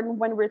really important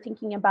when we're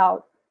thinking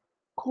about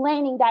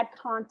planning that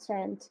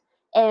content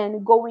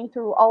and going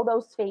through all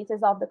those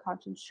phases of the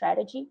content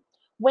strategy.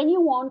 When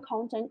you want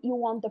content, you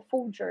want the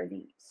full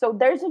journey. So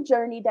there's a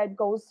journey that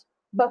goes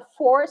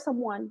before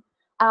someone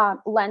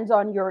lands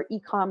on your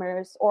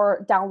e-commerce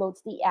or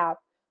downloads the app.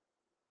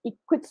 It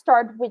could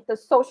start with the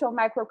social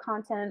micro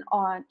content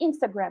on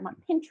Instagram, on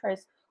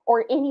Pinterest,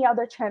 or any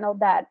other channel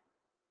that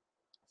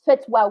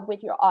fits well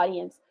with your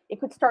audience.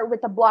 It could start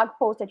with a blog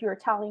post that you're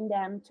telling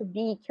them to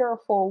be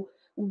careful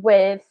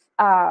with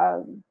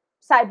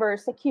cyber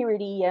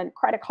security and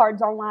credit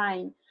cards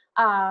online,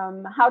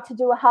 how to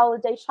do a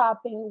holiday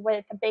shopping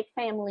with a big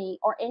family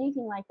or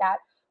anything like that.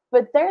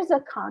 But there's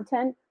a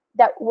content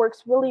that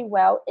works really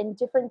well in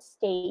different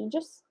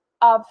stages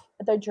of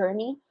the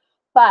journey,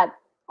 but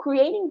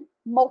creating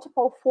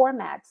multiple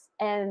formats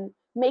and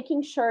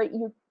making sure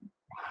you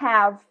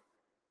have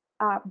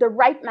the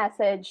right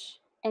message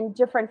in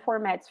different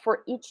formats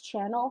for each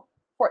channel,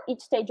 for each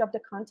stage of the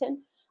content,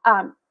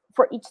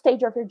 for each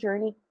stage of your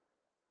journey,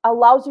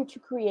 allows you to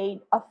create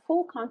a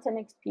full content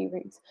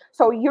experience.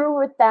 So you're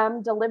with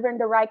them delivering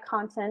the right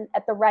content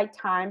at the right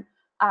time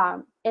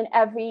in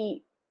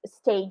every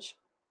stage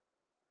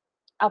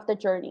of the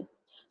journey.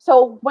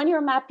 So when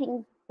you're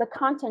mapping the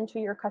content to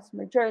your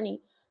customer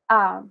journey,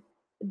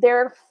 there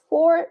are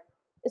 4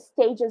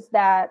 stages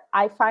that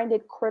I find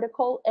it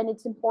critical, and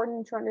it's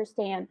important to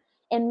understand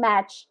and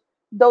match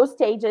those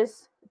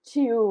stages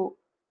to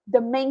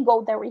the main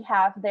goal that we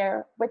have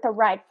there with the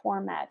right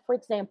format. For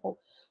example,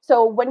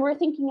 so when we're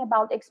thinking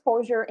about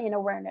exposure and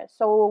awareness,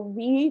 so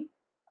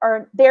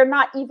they're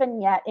not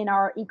even yet in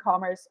our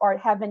e-commerce or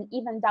haven't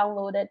even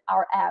downloaded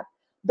our app.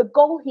 The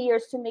goal here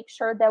is to make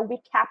sure that we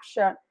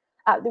capture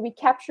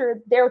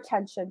their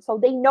attention, so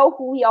they know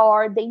who we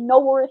are, they know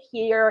we're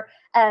here,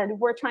 and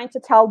we're trying to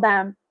tell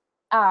them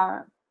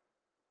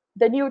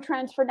the new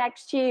trends for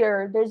next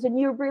year. There's a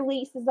new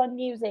releases on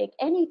music,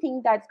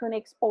 anything that's going to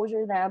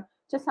exposure them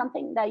to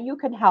something that you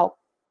can help,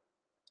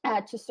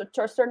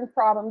 to a certain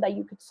problem that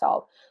you could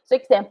solve. So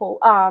example,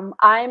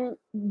 I'm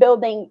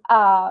building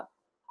a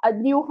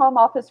new home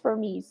office for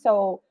me.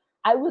 So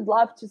I would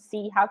love to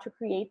see how to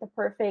create the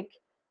perfect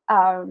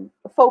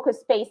focus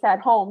space at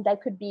home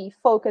that could be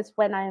focused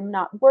when I am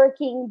not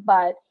working,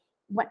 but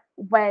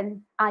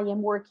when I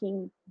am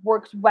working,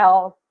 works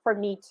well for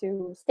me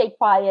to stay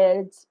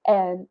quiet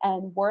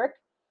and work.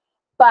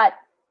 But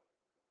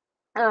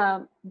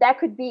that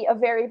could be a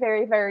very,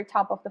 very, very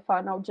top of the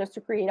funnel, just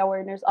to create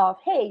awareness of,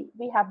 hey,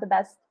 we have the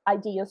best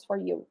ideas for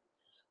you.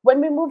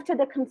 When we move to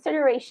the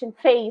consideration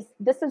phase,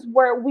 this is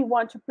where we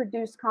want to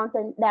produce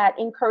content that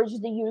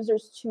encourages the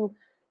users to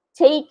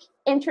take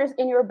interest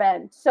in your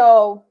brand.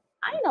 So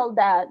I know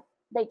that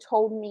they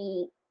told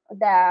me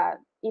that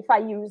if I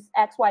use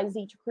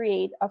XYZ to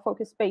create a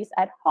focus space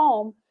at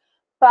home,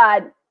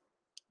 but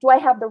do I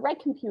have the right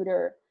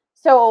computer?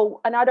 So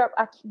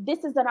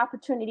this is an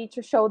opportunity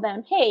to show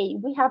them, hey,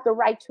 we have the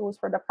right tools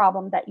for the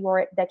problem that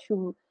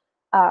you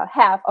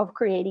have of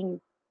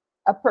creating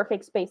a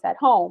perfect space at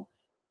home.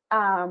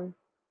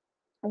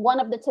 One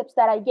of the tips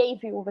that I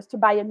gave you was to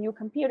buy a new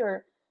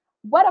computer.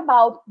 What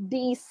about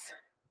these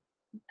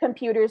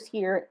computers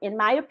here? In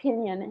my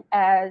opinion,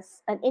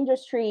 as an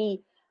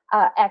industry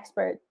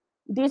expert,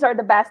 these are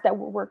the best that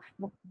will work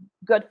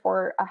good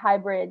for a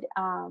hybrid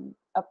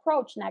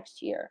approach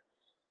next year.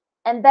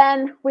 And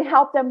then we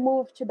help them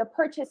move to the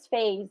purchase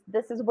phase.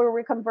 This is where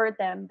we convert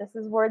them. This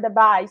is where they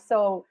buy.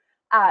 So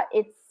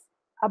it's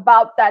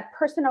about that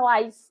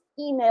personalized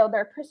email,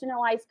 their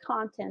personalized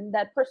content,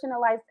 that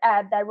personalized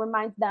ad that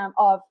reminds them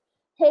of,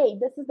 hey,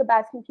 this is the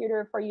best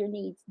computer for your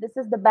needs. This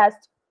is the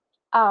best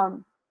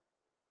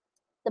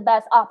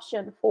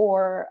option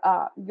for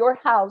your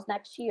house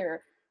next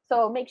year.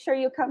 So make sure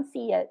you come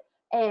see it.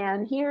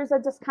 And here's a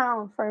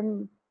discount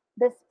for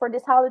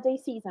this holiday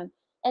season.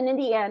 And in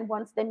the end,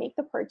 once they make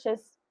the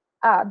purchase,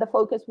 the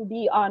focus will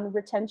be on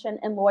retention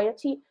and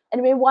loyalty.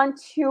 And we want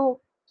to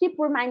keep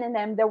reminding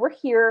them that we're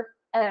here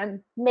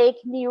and make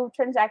new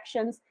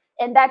transactions.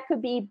 And that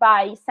could be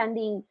by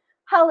sending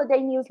holiday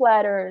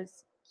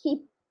newsletters, keep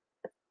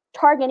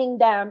targeting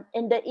them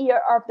in the year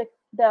of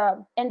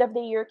the end of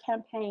the year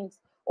campaigns,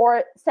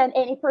 or send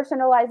any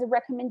personalized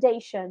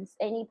recommendations,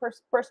 any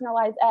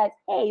personalized ads.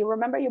 Hey,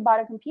 remember you bought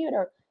a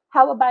computer?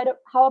 How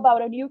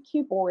about a new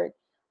keyboard?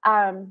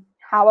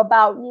 How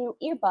about new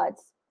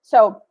earbuds?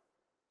 So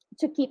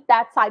to keep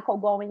that cycle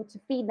going, to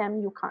feed them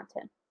new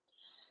content.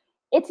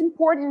 It's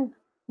important,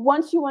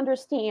 once you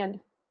understand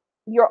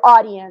your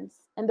audience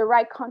and the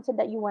right content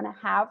that you want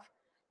to have,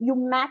 you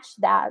match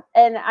that.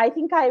 And I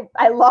think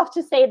I love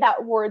to say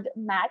that word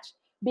match,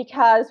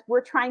 because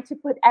we're trying to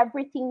put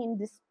everything in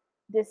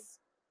this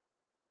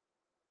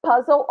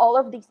puzzle, all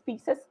of these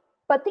pieces.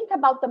 But think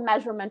about the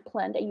measurement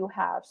plan that you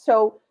have.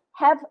 So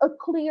have a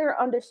clear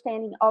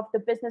understanding of the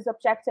business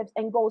objectives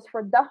and goals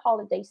for the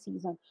holiday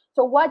season.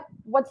 So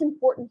what's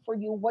important for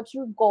you? What's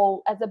your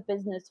goal as a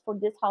business for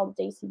this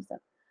holiday season?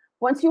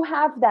 Once you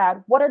have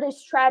that, what are the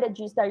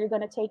strategies that you're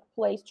going to take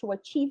place to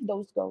achieve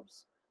those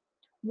goals?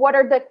 What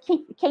are the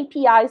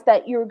KPIs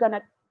that you're going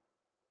to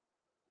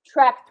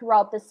track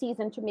throughout the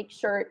season to make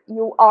sure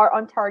you are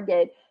on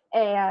target,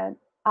 and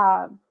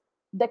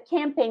the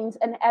campaigns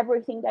and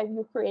everything that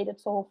you created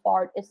so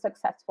far is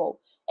successful?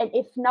 And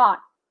if not,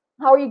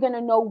 how are you going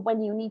to know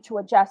when you need to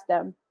adjust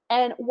them?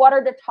 And what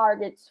are the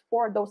targets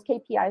for those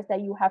KPIs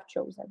that you have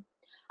chosen?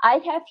 I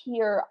have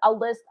here a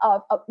list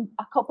of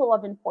a couple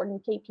of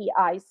important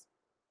KPIs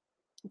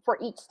for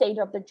each stage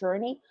of the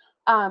journey,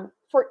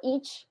 for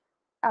each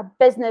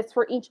business,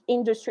 for each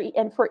industry,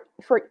 and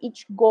for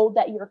each goal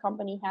that your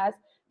company has.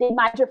 They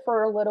might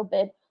differ a little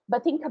bit,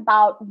 but think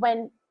about,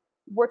 when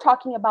we're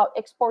talking about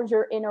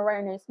exposure and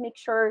awareness, make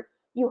sure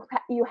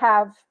you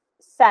have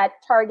set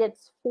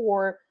targets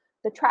for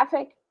the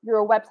traffic,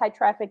 your website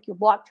traffic, your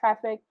blog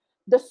traffic,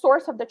 the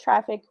source of the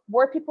traffic,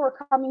 where people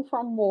are coming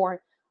from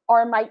more.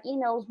 Are my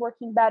emails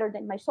working better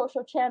than my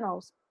social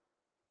channels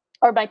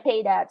or my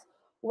paid ads?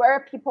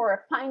 Where people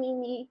are finding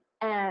me,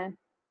 and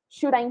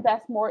should I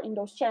invest more in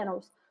those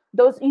channels?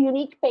 Those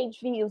unique page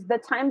views, the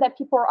time that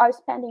people are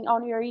spending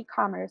on your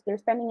e-commerce, they're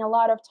spending a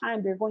lot of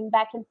time, they're going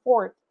back and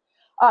forth.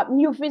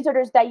 New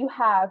visitors that you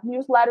have,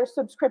 newsletter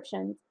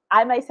subscriptions.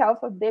 I myself,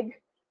 a big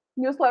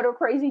newsletter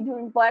crazy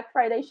during Black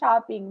Friday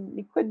shopping.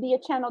 It could be a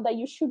channel that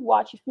you should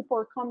watch if people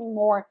are coming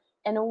more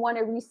and want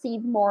to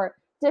receive more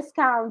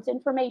discounts,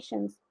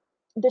 informations,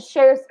 the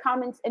shares,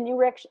 comments, and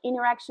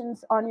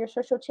interactions on your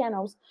social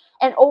channels,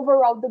 and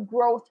overall the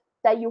growth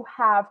that you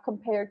have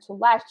compared to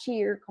last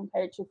year,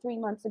 compared to 3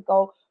 months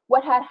ago.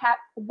 what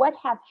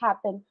have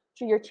happened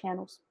to your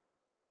channels.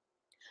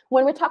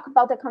 When we talk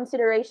about the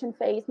consideration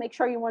phase, make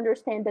sure you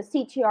understand the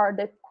CTR,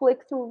 the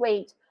click-through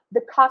rate,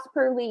 the cost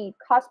per lead,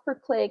 cost per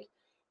click,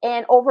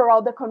 and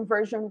overall the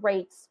conversion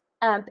rates,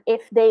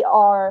 if they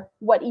are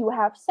what you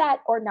have set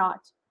or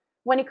not.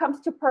 When it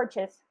comes to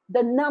purchase,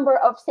 the number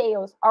of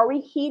sales, are we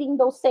hitting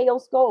those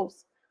sales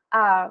goals?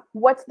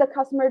 What's the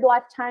customer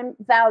lifetime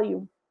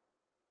value?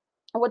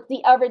 What's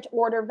the average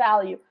order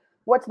value?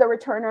 What's the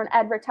return on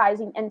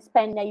advertising and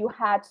spend that you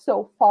had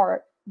so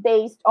far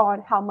based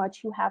on how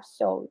much you have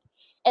sold?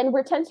 And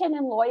retention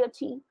and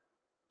loyalty,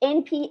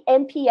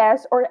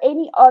 NPS, or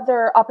any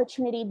other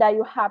opportunity that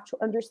you have to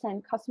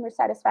understand customer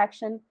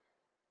satisfaction,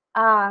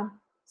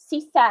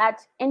 CSAT,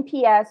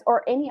 NPS,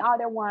 or any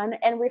other one,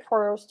 and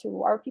referrals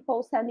to. Are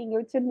people sending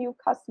you to new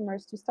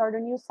customers to start a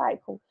new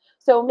cycle?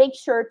 So make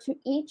sure to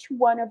each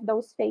one of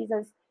those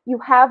phases, you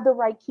have the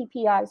right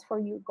KPIs for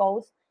your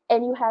goals,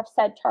 and you have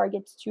set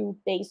targets too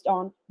based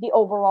on the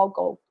overall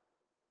goal.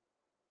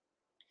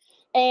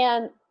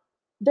 And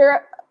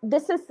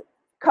this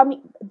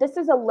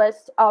is a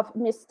list of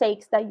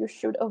mistakes that you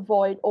should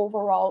avoid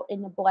overall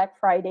in the Black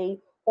Friday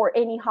or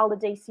any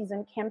holiday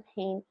season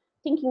campaign,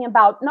 thinking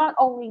about not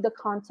only the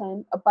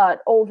content,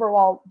 but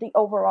the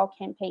overall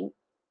campaign.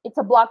 It's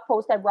a blog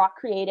post that Rock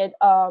created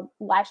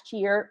last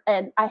year,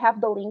 and I have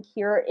the link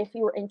here if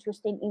you're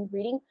interested in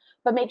reading.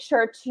 But make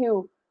sure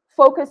to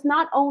focus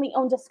not only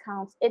on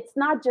discounts. It's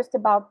not just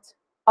about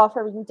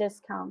offering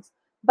discounts,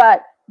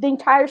 but the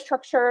entire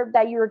structure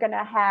that you're going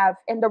to have,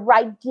 and the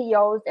right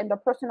deals and the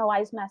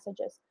personalized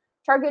messages,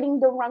 targeting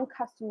the wrong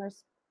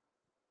customers,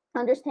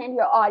 understand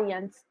your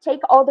audience, take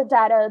all the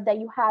data that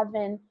you have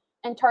in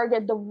and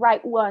target the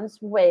right ones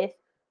with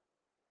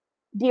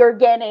the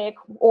organic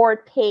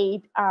or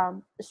paid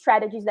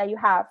strategies that you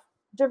have.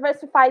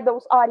 Diversify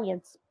those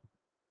audience.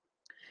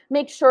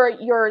 Make sure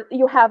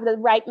you have the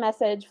right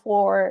message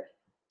for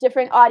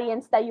different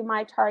audience that you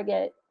might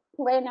target.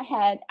 Plan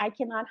ahead. I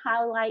cannot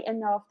highlight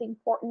enough the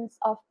importance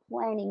of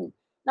planning,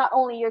 not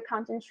only your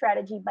content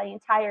strategy, but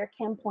entire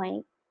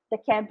campaign. The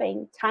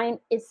campaign time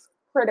is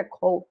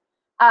critical.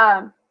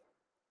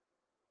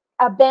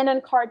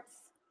 Abandoned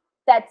carts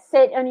that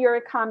sit on your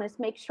e-commerce,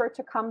 make sure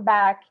to come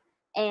back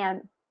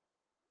and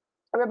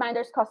remind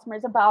those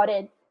customers about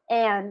it,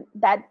 and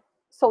that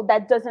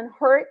doesn't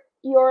hurt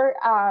your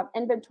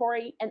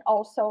inventory, and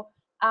also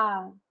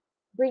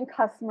bring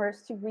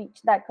customers to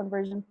reach that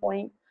conversion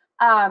point.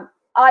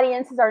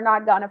 Audiences are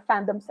not gonna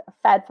fend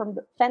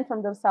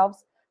from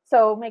themselves,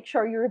 so make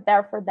sure you're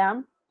there for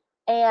them,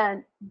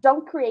 and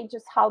don't create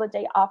just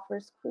holiday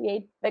offers.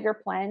 Create bigger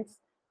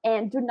plans,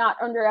 and do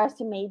not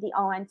underestimate the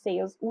online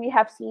sales. We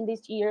have seen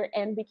this year,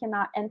 and we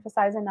cannot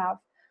emphasize enough.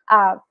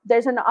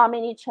 There's an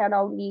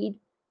omni-channel need,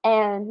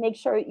 and make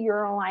sure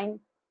your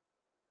online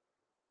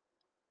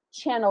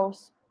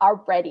channels are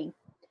ready.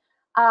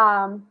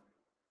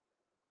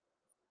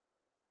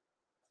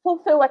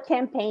 Fulfill a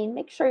campaign.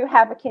 Make sure you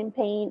have a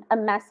campaign, a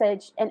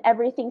message, and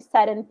everything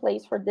set in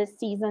place for this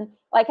season.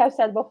 Like I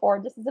said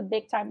before, this is a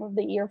big time of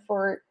the year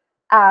for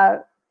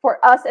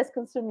us as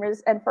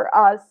consumers and for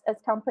us as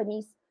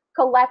companies.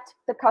 Collect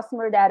the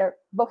customer data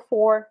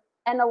before,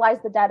 analyze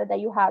the data that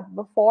you had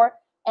before,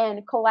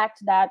 and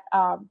collect that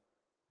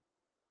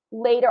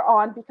later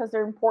on, because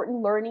they're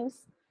important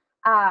learnings.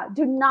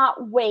 Do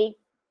not wait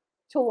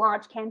to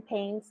launch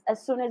campaigns.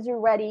 As soon as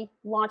you're ready,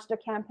 launch the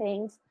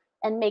campaigns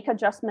and make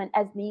adjustment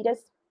as needed.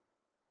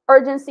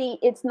 Urgency,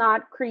 it's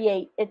not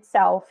create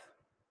itself.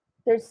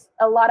 There's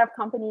a lot of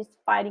companies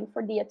fighting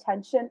for the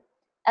attention,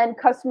 and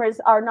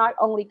customers are not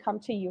only come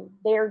to you,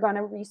 they're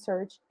gonna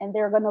research, and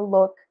they're gonna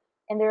look,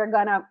 and they're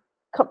gonna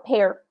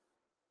compare.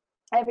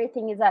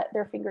 Everything is at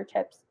their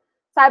fingertips.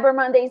 Cyber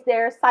Monday's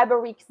there,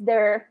 Cyber Week's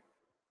there.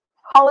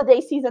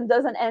 Holiday season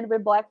doesn't end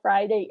with Black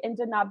Friday, and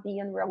do not be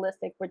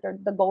unrealistic with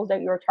the goals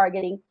that you're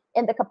targeting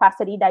and the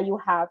capacity that you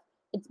have.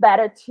 It's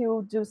better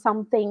to do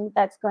something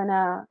that's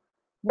gonna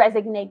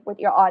resonate with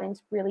your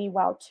audience really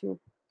well too.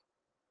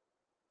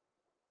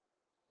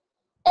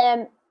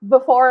 And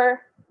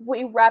before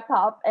we wrap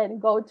up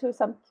and go to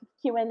some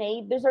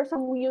Q&A, these are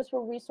some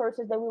useful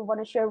resources that we want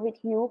to share with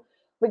you.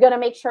 We're gonna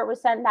make sure we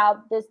send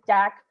out this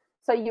deck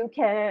so you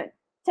can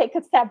take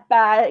a step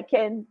back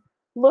and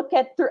look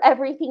through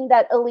everything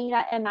that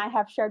Alina and I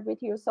have shared with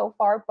you so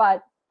far.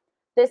 But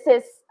this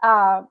is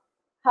how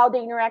the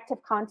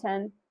interactive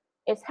content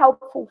is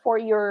helpful for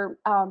your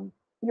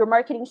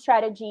marketing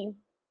strategy,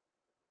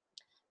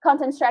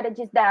 content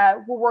strategies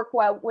that will work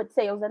well with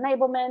sales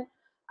enablement,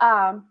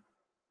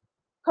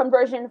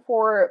 conversion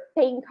for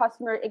paying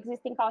customers,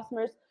 existing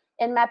customers,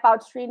 and map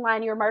out,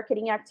 streamline your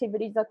marketing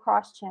activities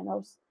across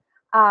channels.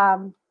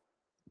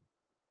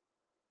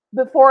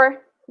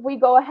 Before we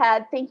go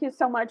ahead, thank you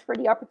so much for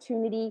the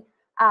opportunity.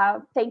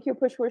 Thank you,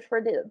 Pushwoosh,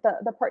 for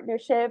the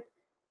partnership.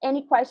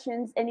 Any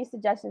questions, any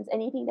suggestions,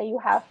 anything that you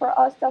have for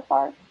us so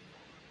far?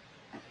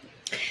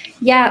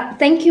 Yeah,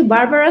 thank you,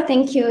 Barbara.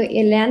 Thank you,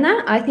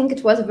 Elena. I think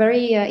it was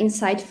very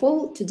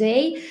insightful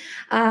today.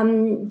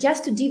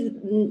 Just to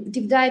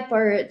deep dive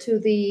to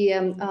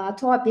the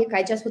topic,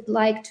 I just would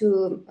like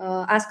to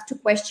ask two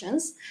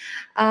questions.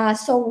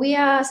 So we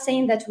are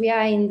saying that we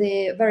are in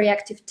the very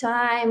active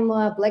time,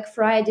 Black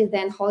Friday,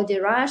 then holiday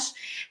rush,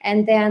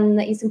 and then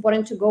it's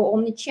important to go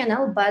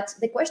omnichannel. But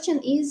the question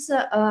is,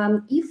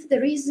 if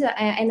there is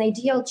an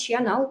ideal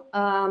channel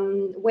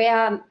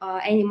where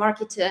any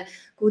marketer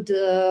could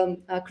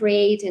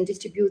create and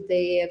distribute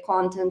the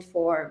content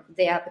for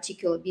their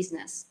particular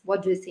business,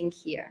 what do you think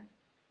here?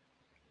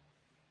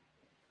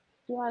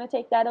 You want to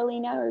take that,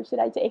 Alina, or should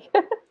I take?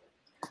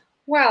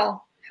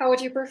 Well, how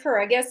would you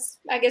prefer? I guess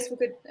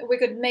we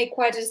could make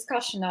quite a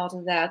discussion out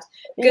of that,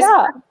 because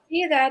Yeah. I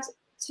see that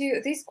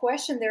to this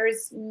question there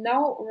is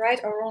no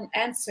right or wrong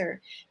answer,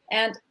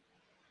 and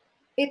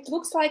it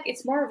looks like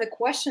it's more of a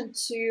question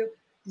to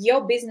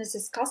your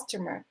business's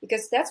customer,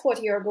 because that's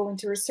what you're going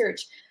to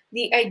research.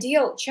 The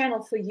ideal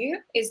channel for you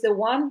is the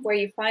one where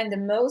you find the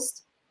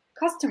most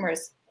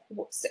customers,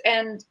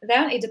 and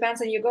then it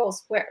depends on your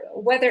goals,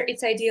 whether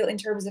it's ideal in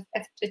terms of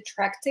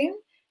attracting,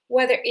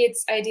 whether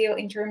it's ideal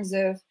in terms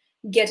of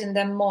getting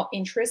them more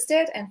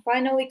interested and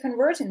finally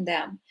converting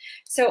them.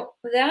 So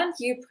then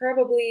you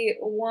probably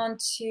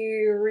want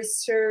to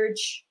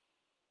research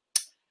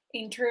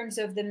in terms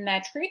of the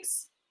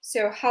metrics.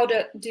 So how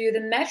do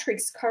the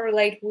metrics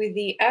correlate with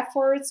the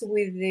efforts,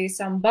 with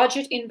some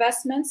budget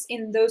investments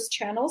in those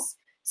channels?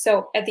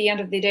 So at the end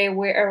of the day,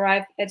 we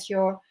arrive at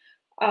your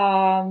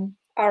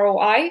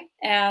ROI,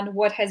 and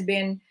what has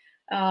been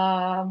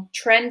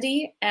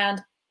trendy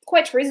and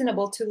quite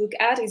reasonable to look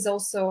at is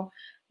also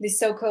the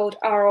so-called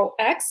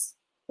ROX,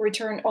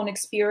 return on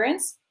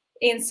experience.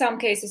 In some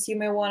cases, you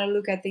may want to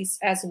look at this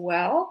as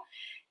well.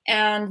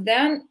 And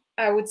then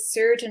I would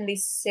certainly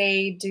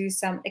say do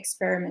some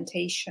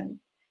experimentation.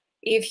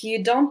 If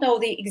you don't know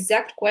the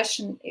exact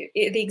question,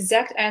 the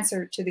exact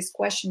answer to this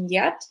question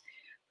yet,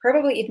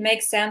 probably it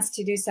makes sense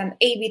to do some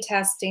A/B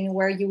testing,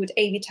 where you would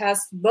A/B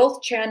test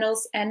both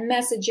channels and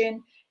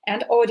messaging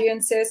and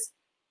audiences.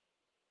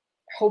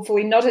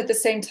 Hopefully not at the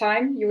same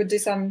time. You would do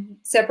some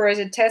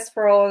separated tests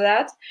for all of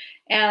that,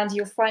 and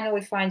you'll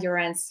finally find your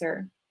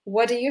answer.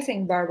 What do you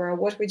think, Barbara?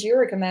 What would you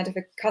recommend if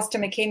a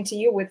customer came to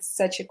you with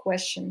such a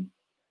question?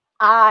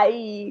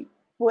 I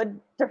would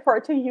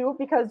defer to you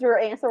because your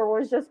answer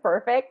was just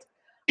perfect.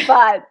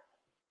 But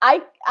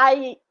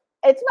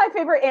it's my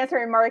favorite answer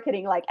in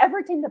marketing. Like,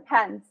 everything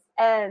depends,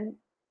 and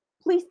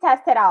please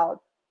test it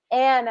out.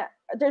 And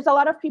there's a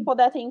lot of people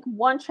that think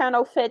one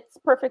channel fits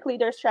perfectly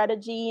their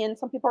strategy, and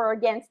some people are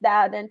against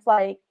that. And it's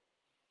like,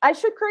 I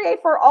should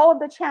create for all of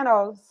the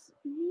channels.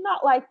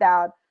 Not like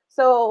that.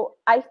 So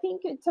I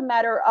think it's a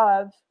matter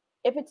of,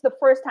 if it's the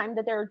first time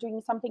that they're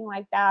doing something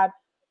like that,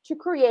 to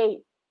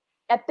create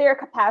at their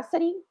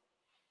capacity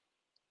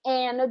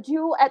and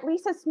do at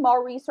least a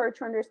small research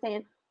to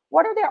understand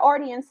what are their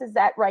audiences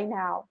at right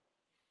now.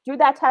 Do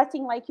that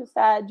testing, like you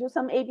said. Do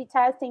some A/B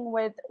testing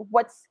with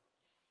what's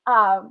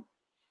at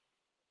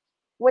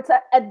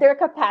their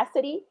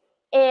capacity,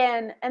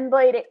 and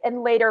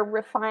later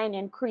refine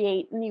and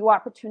create new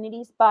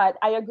opportunities. But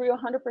I agree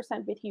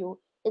 100% with you.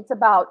 It's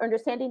about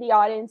understanding the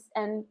audience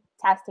and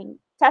testing.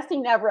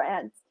 Testing never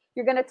ends.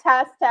 You're gonna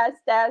test,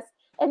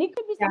 and it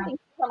could be something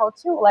personal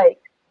too, like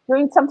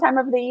during some time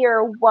of the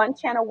year, one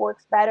channel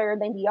works better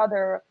than the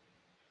other.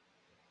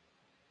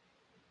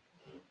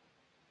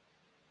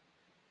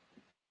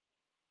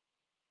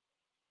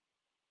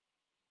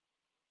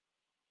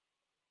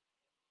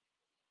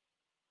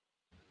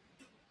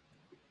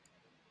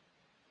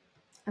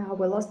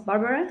 We lost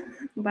Barbara.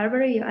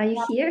 Barbara, are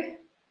you here?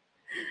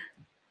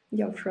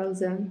 You're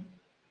frozen.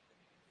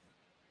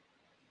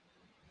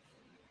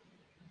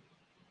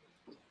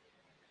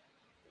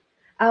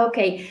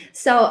 Okay,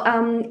 so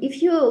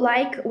if you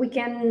like, we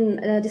can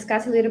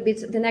discuss a little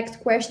bit the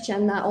next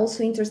question,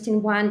 also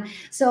interesting one.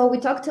 So we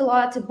talked a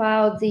lot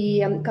about the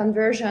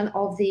conversion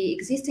of the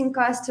existing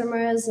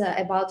customers,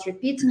 about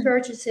repeat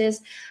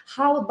purchases.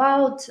 How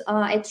about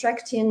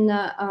attracting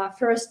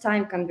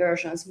first-time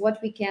conversions? What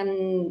we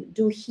can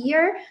do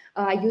here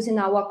using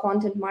our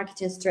content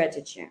marketing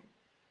strategy?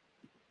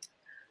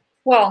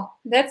 Well,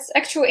 that's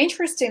actually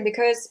interesting,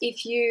 because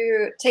if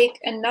you take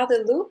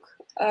another look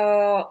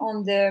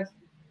on the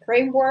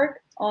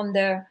framework, on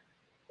the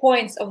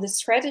points of the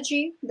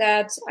strategy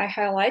that I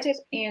highlighted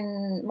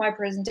in my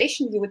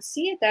presentation, you would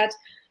see that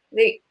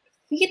they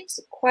fit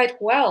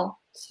quite well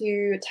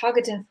to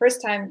targeting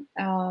first-time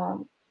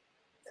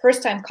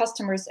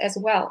customers as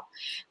well.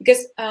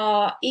 Because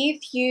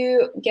if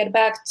you get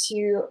back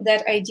to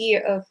that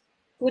idea of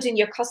putting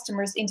your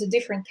customers into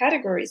different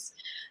categories,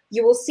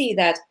 you will see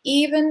that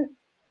even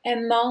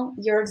among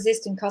your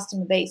existing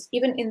customer base,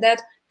 even in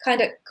that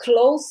kind of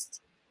closed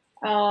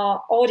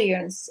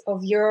audience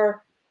of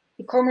your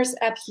e-commerce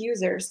app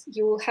users,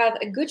 you will have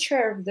a good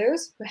share of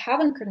those who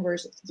haven't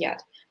converted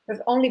yet, who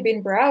have only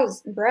been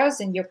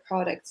browsing your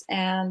products.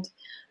 And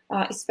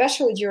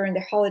especially during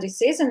the holiday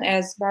season,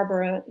 as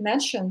Barbara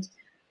mentioned,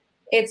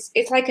 it's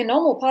like a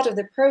normal part of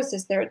the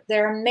process. There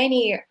are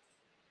many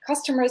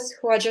customers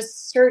who are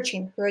just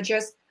searching, who are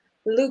just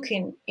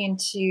looking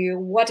into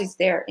what is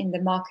there in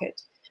the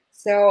market.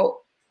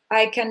 So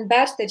I can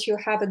bet that you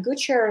have a good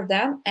share of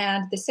them,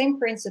 and the same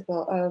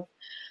principle of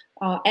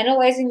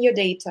analyzing your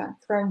data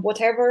from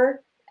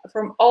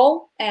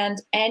all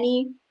and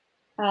any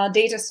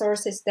data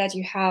sources that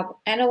you have.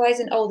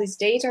 Analyzing all this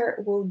data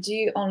will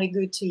do only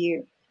good to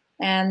you.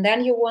 And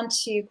then you want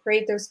to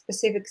create those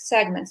specific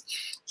segments.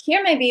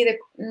 Here may be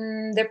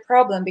the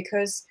problem,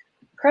 because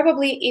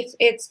probably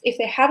if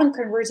they haven't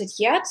converted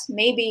yet,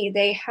 maybe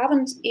they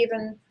haven't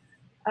even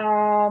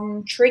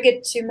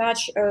triggered too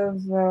much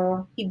of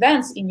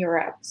events in your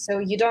app, so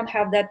you don't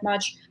have that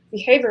much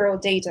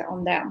behavioral data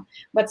on them.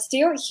 But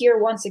still, here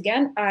once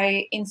again,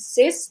 I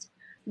insist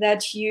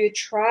that you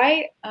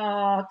try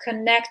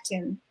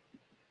connecting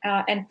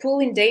and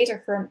pulling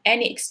data from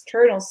any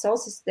external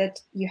sources that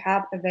you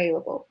have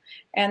available.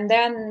 And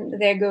then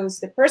there goes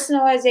the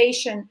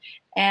personalization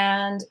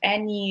and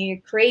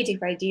any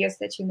creative ideas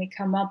that you may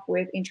come up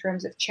with in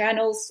terms of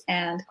channels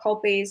and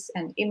copies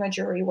and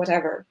imagery,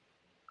 whatever.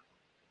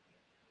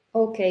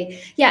 Okay,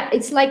 yeah,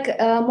 it's like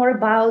more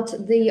about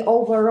the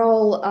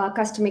overall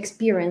customer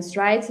experience,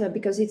 right?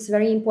 Because it's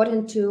very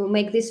important to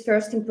make this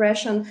first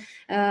impression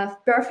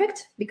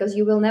perfect, because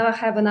you will never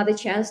have another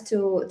chance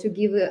to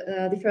give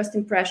the first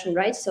impression,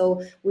 right?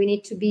 So we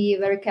need to be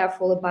very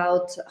careful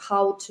about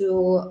how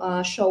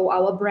to show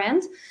our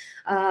brand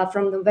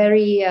from the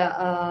very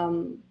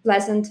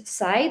pleasant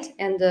side,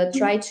 and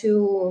try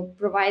to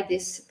provide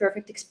this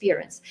perfect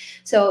experience.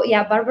 So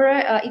yeah,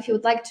 Barbara, if you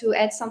would like to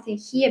add something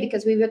here,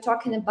 because we were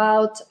talking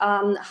about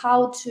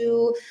how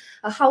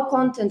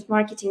content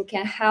marketing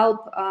can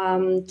help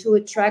to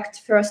attract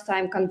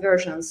first-time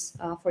conversions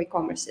for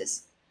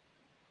e-commerces.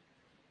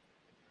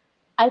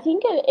 I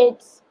think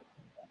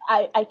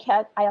I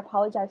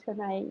apologize for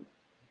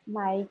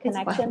my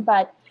connection,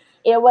 but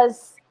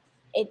it's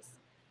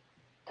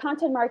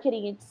content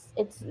marketing.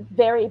 It's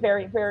very,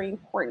 very, very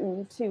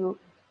important to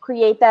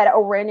create that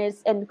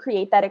awareness and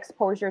create that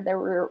exposure that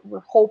we're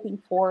hoping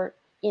for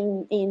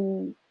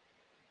in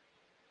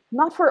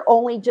not for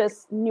only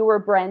just newer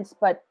brands,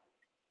 but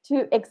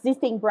to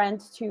existing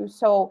brands too.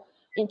 So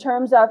in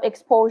terms of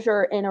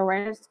exposure and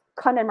awareness,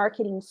 content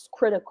marketing is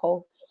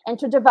critical, and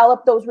to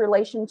develop those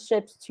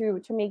relationships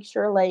to make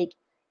sure, like,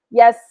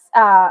 yes,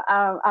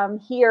 I'm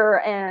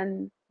here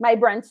and my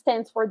brand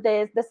stands for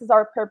this. This is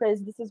our purpose.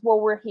 This is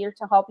what we're here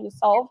to help you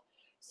solve.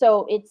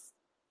 So it's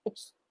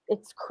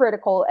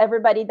critical.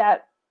 Everybody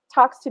that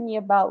talks to me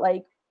about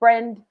like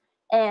brand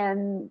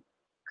and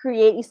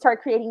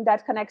start creating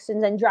that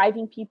connections and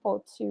driving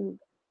people to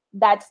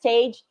that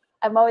stage,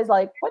 I'm always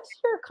like, what's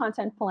your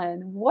content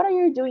plan? What are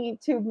you doing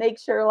to make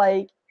sure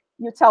like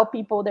you tell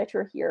people that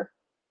you're here?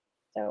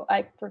 So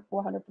I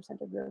 100%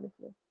 agree with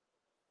you.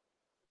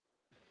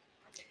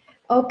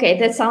 Okay,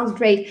 that sounds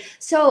great.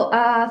 So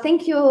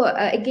thank you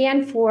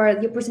again for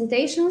your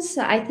presentations.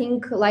 I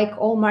think like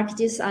all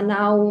marketers are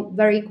now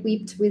very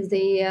equipped with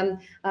the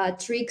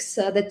tricks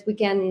that we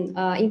can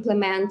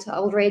implement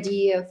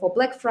already for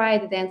Black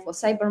Friday, then for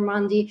Cyber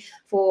Monday,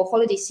 for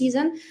holiday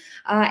season.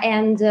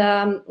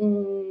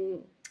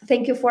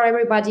 Thank you for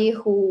everybody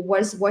who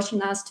was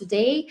watching us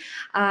today.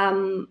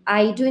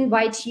 I do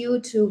invite you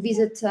to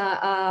visit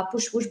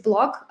Pushwoosh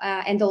blog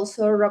and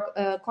also Rock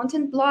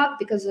Content blog,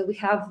 because we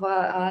have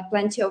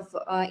plenty of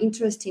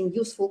interesting,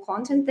 useful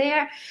content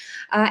there.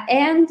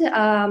 And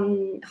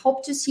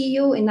hope to see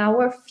you in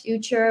our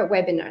future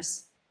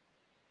webinars.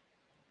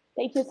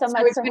 Thank you so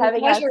much for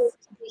having us. It's been a pleasure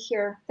to be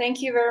here.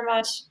 Thank you very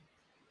much.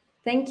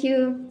 Thank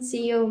you.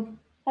 See you.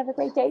 Have a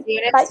great day. See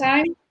you next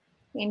time.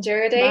 Enjoy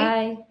your day.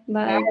 Bye.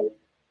 Bye. Bye.